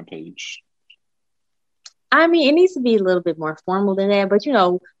Instagram page. I mean, it needs to be a little bit more formal than that, but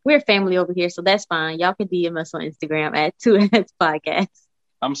we're family over here, so that's fine. Y'all can DM us on Instagram at Two Hats Podcast.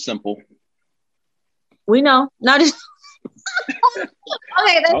 I'm simple. We know. Not just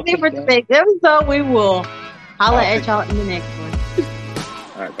okay, that's different thing. So we will holler at y'all in the next one.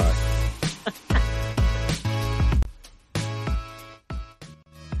 All right, bye.